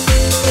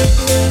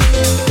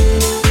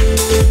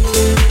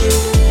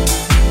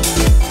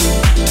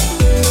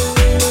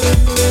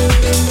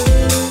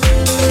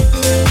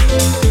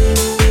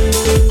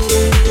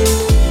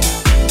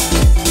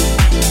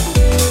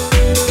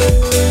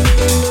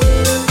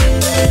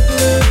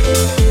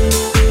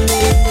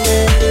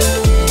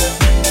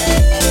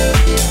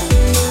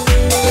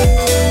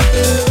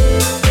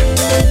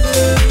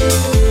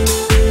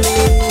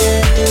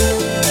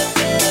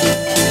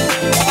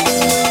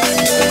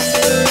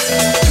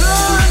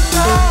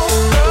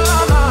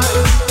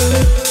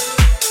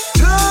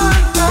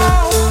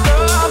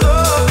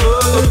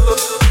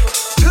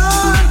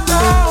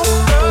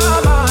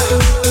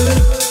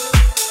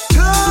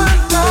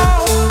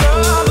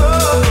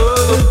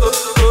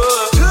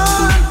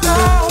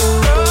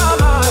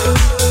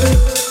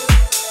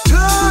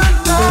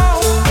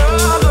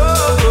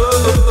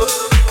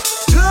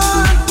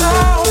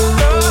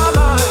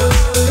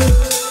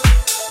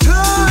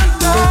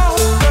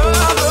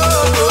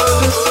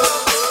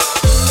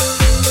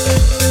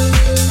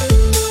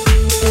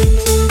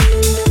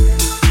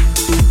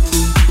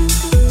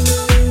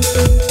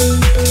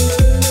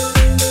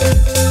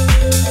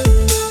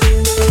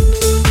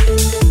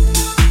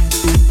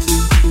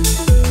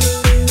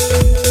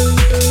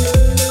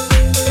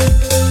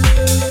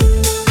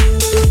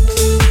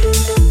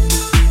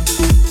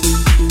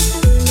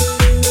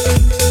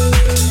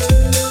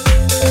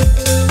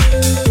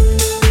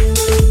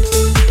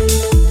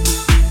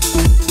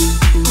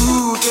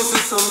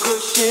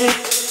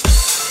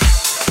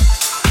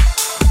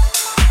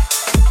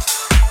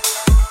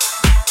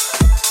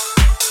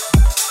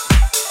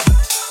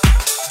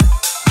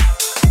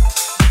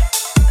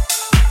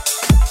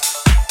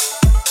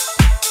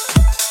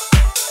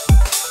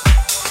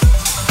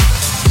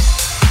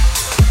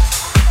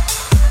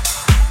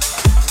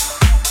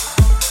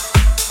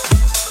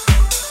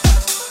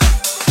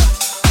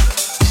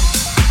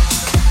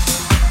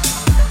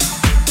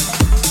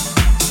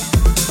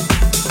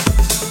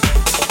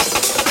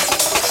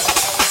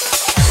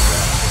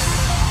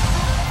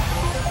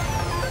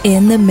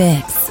 In the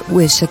mix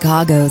with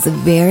Chicago's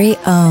very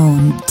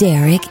own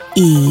Derrick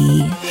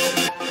E.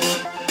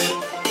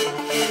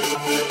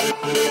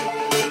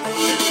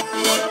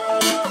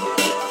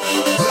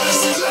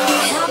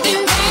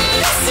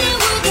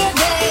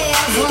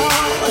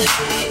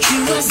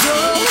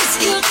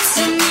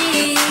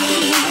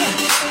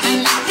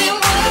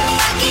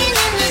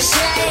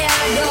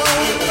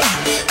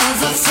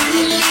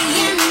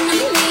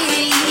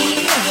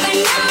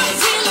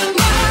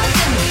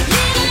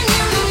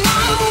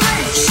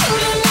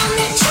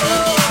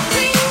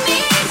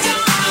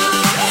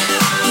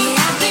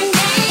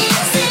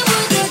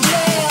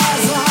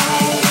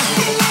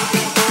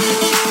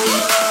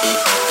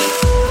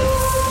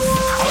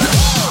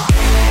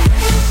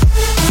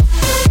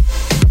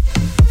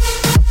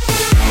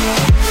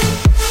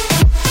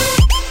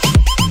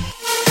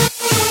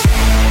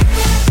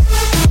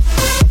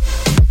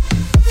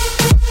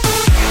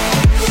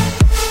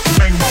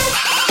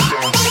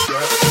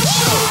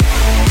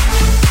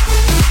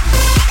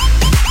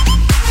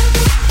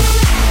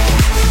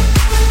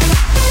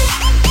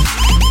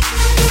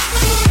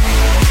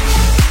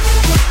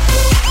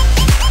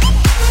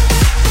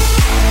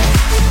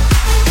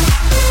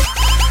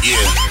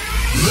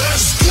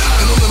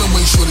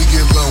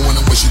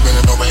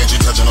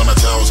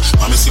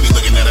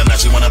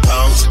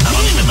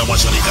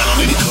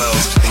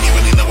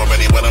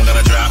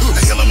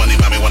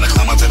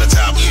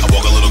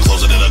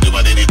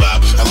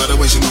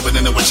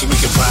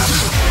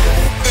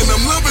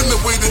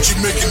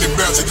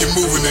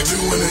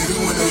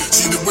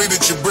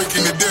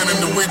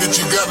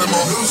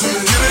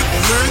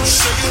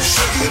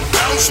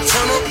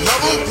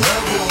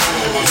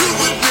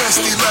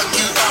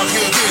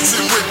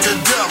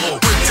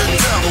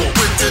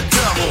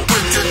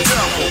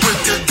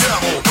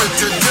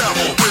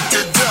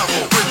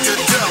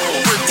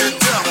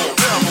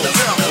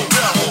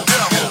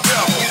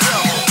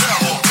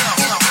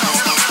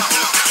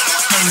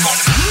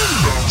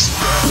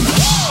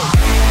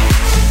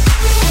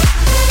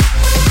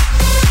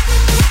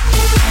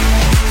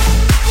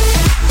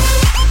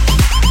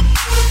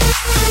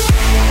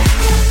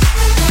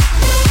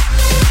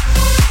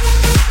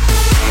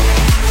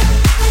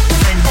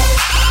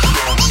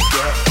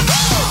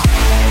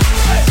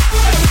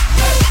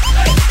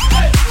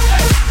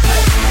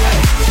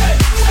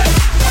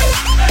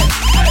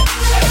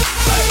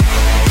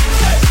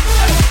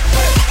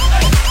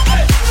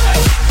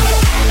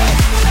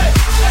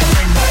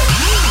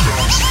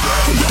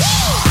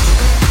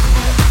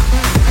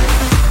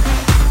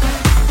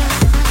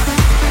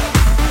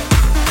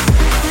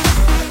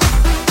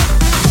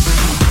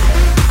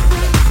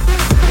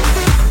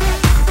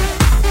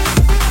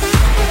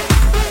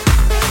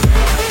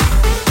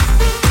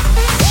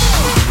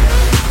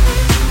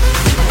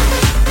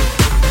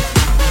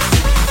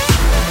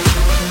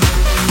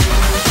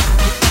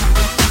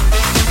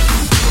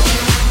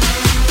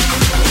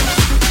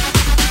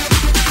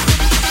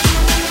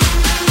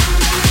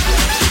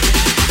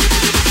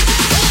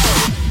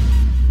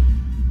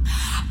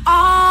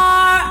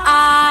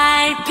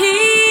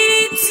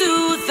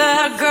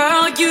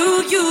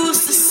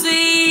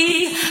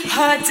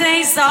 her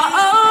days are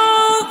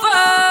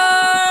over.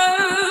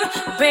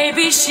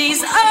 Baby,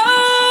 she's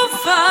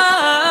over.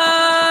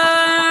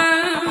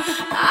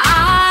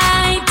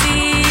 I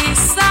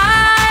decided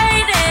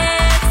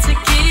to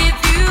give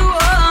you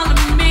all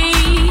of me.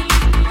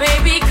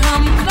 Baby,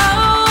 come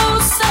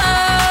closer.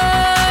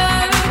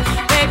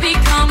 Baby,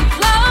 come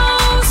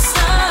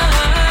closer.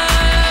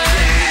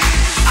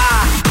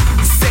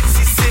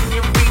 Sexy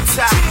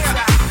señorita,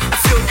 I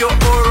feel your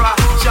aura.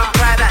 Jump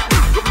right at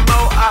the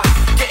motor,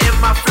 getting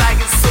my flag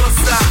and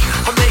saucer.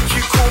 I'll make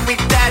you call me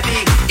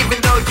daddy, even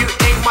though you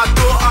ain't my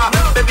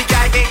daughter. Baby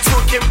guy ain't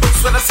talking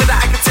books when I say that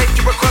I can take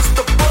you across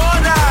the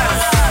border.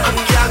 I'm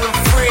young and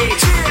free,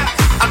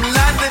 I'm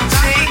London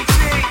G,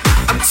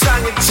 I'm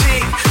tongue in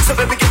cheek, so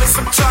baby give me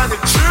some time to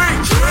drink.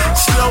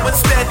 Slow and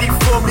steady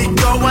for me,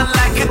 go on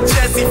like a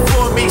Jazzy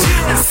for me,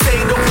 and say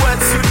the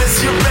words soon as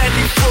you're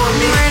ready for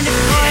me. Ready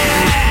for ya.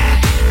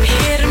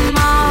 Hit 'em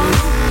all,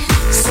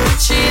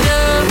 switch it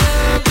up,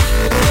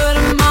 put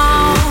 'em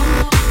on,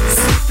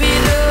 sip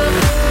it up,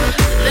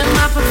 let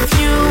my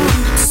perfume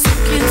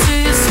soak into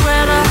your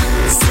sweater.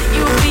 Say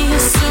you'll be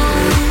here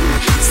soon,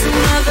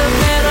 sooner the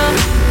better.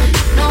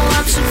 No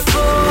option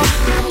for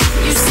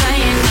you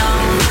saying no.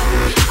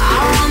 I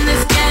run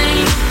this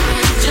game,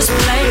 just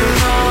play a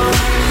role.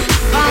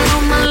 Follow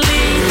my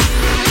lead,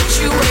 what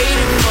you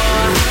waiting for?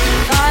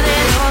 Thought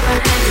it over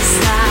and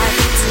decide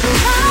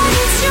tonight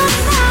is your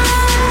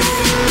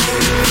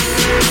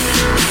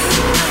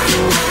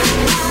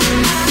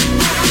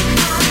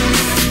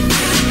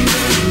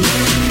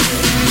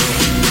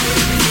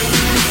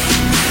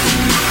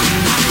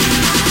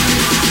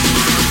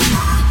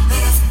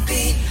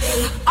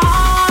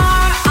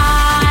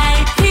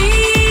R.I.P.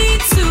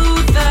 to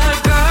the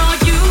girl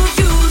you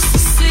used to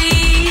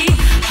see.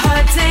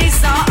 Her days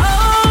are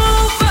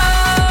over.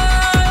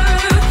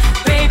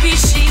 Baby,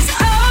 she's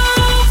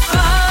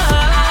over.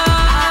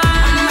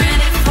 I'm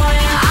ready for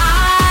you.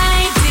 I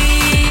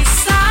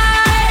decided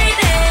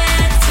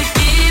to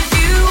give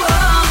you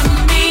all of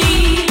me.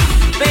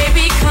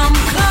 Baby, come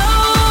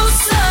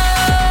closer.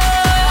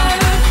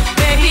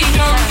 Baby,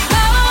 come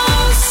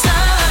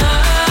closer.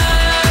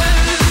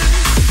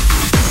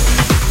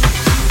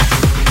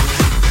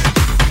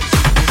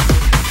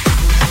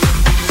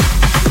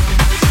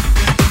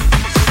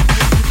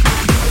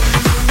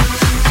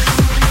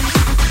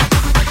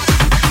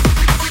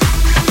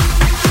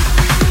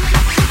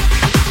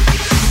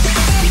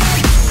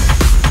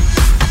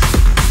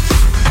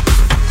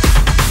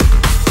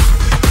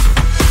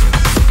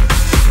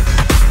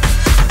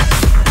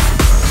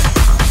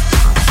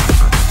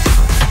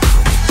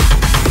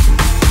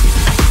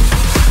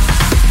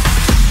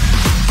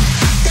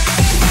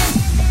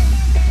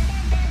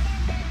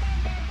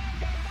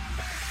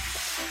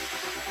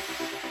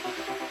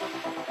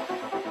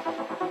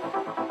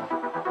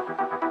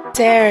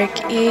 Derrick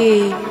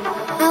E.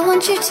 I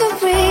want you to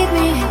breathe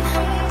me.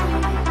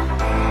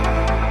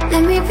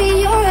 Let me be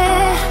your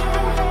air.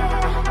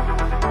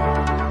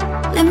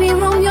 Let me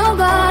roam your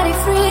body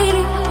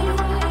freely.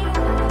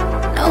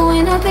 No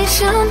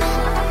inhibition,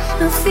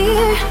 no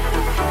fear.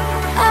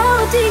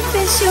 How deep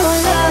is your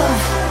love?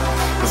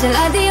 Is it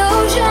like the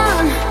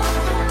ocean?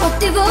 What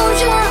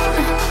devotion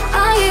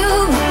are you?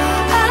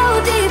 How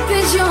deep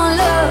is your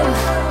love?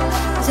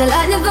 Is it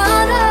like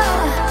Nirvana?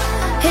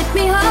 Hit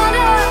me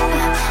harder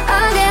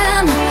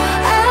again.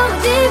 How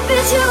deep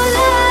is your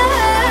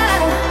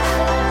love?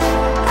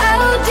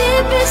 How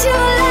deep is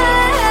your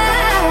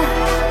love?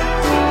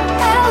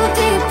 How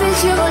deep is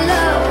your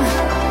love?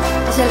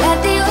 Is it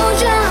like the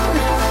ocean?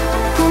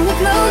 Pull me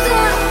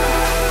closer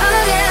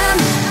again.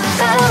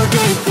 How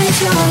deep is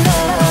your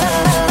love?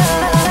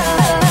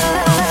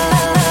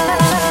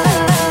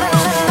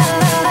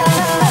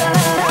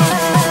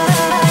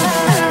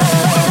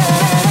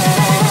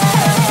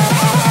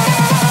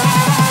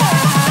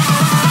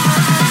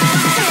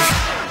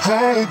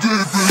 How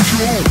deep is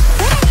your?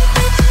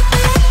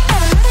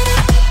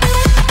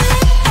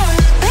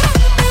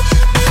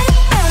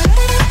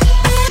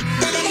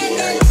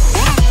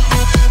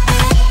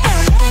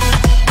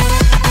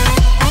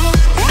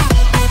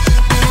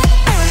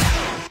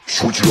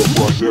 Switch it up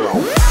right now.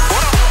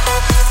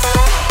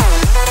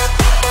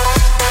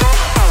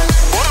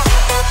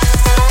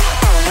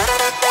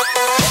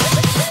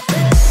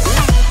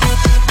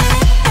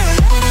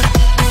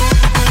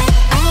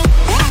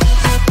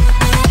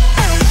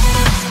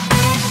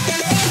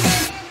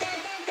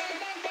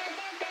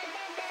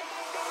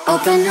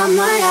 Open up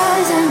my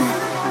eyes and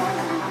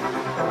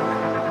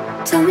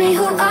tell me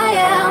who I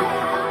am.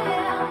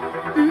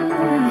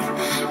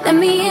 Let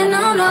me in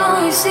on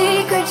all your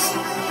secrets.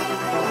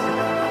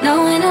 No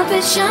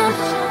inhibition,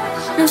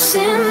 no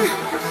sin.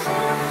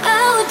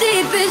 How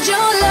deep is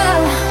your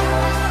love?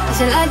 Is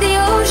it like the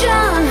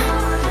ocean?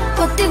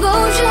 What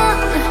devotion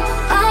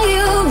are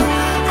you?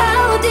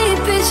 How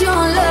deep is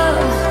your love?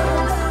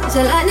 Is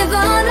it like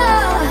Nirvana?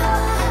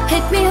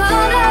 Hit me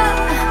harder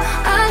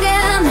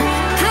again.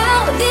 How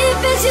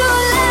deep is your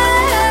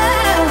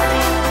love?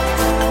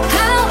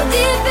 How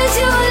deep is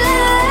your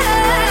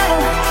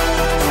love?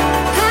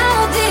 How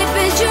deep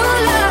is your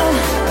love?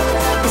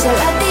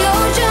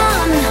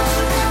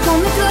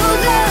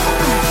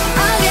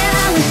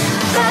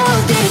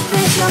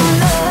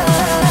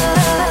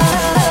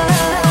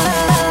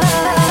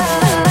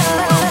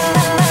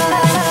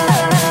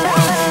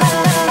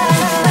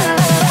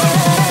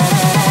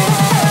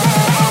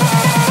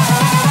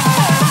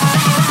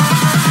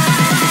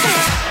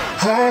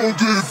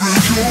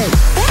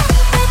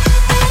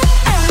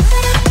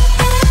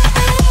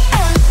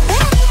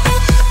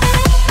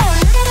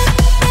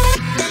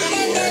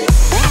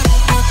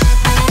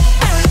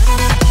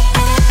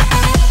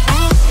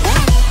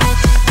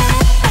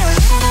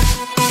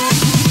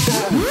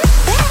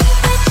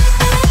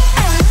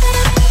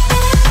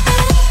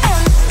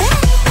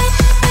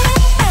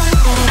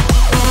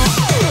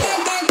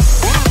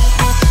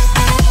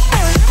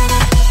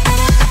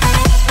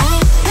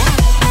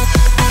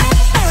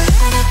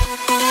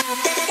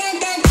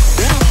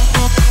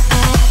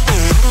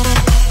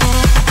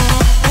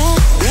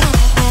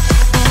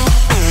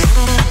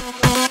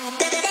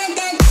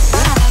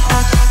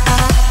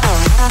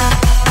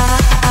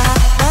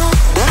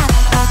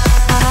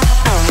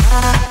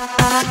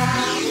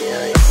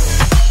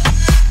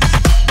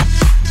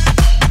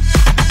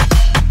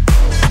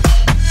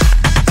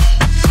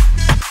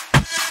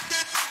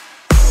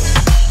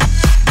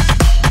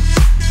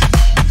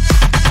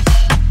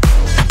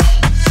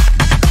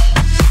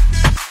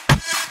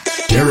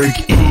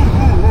 Derrick E.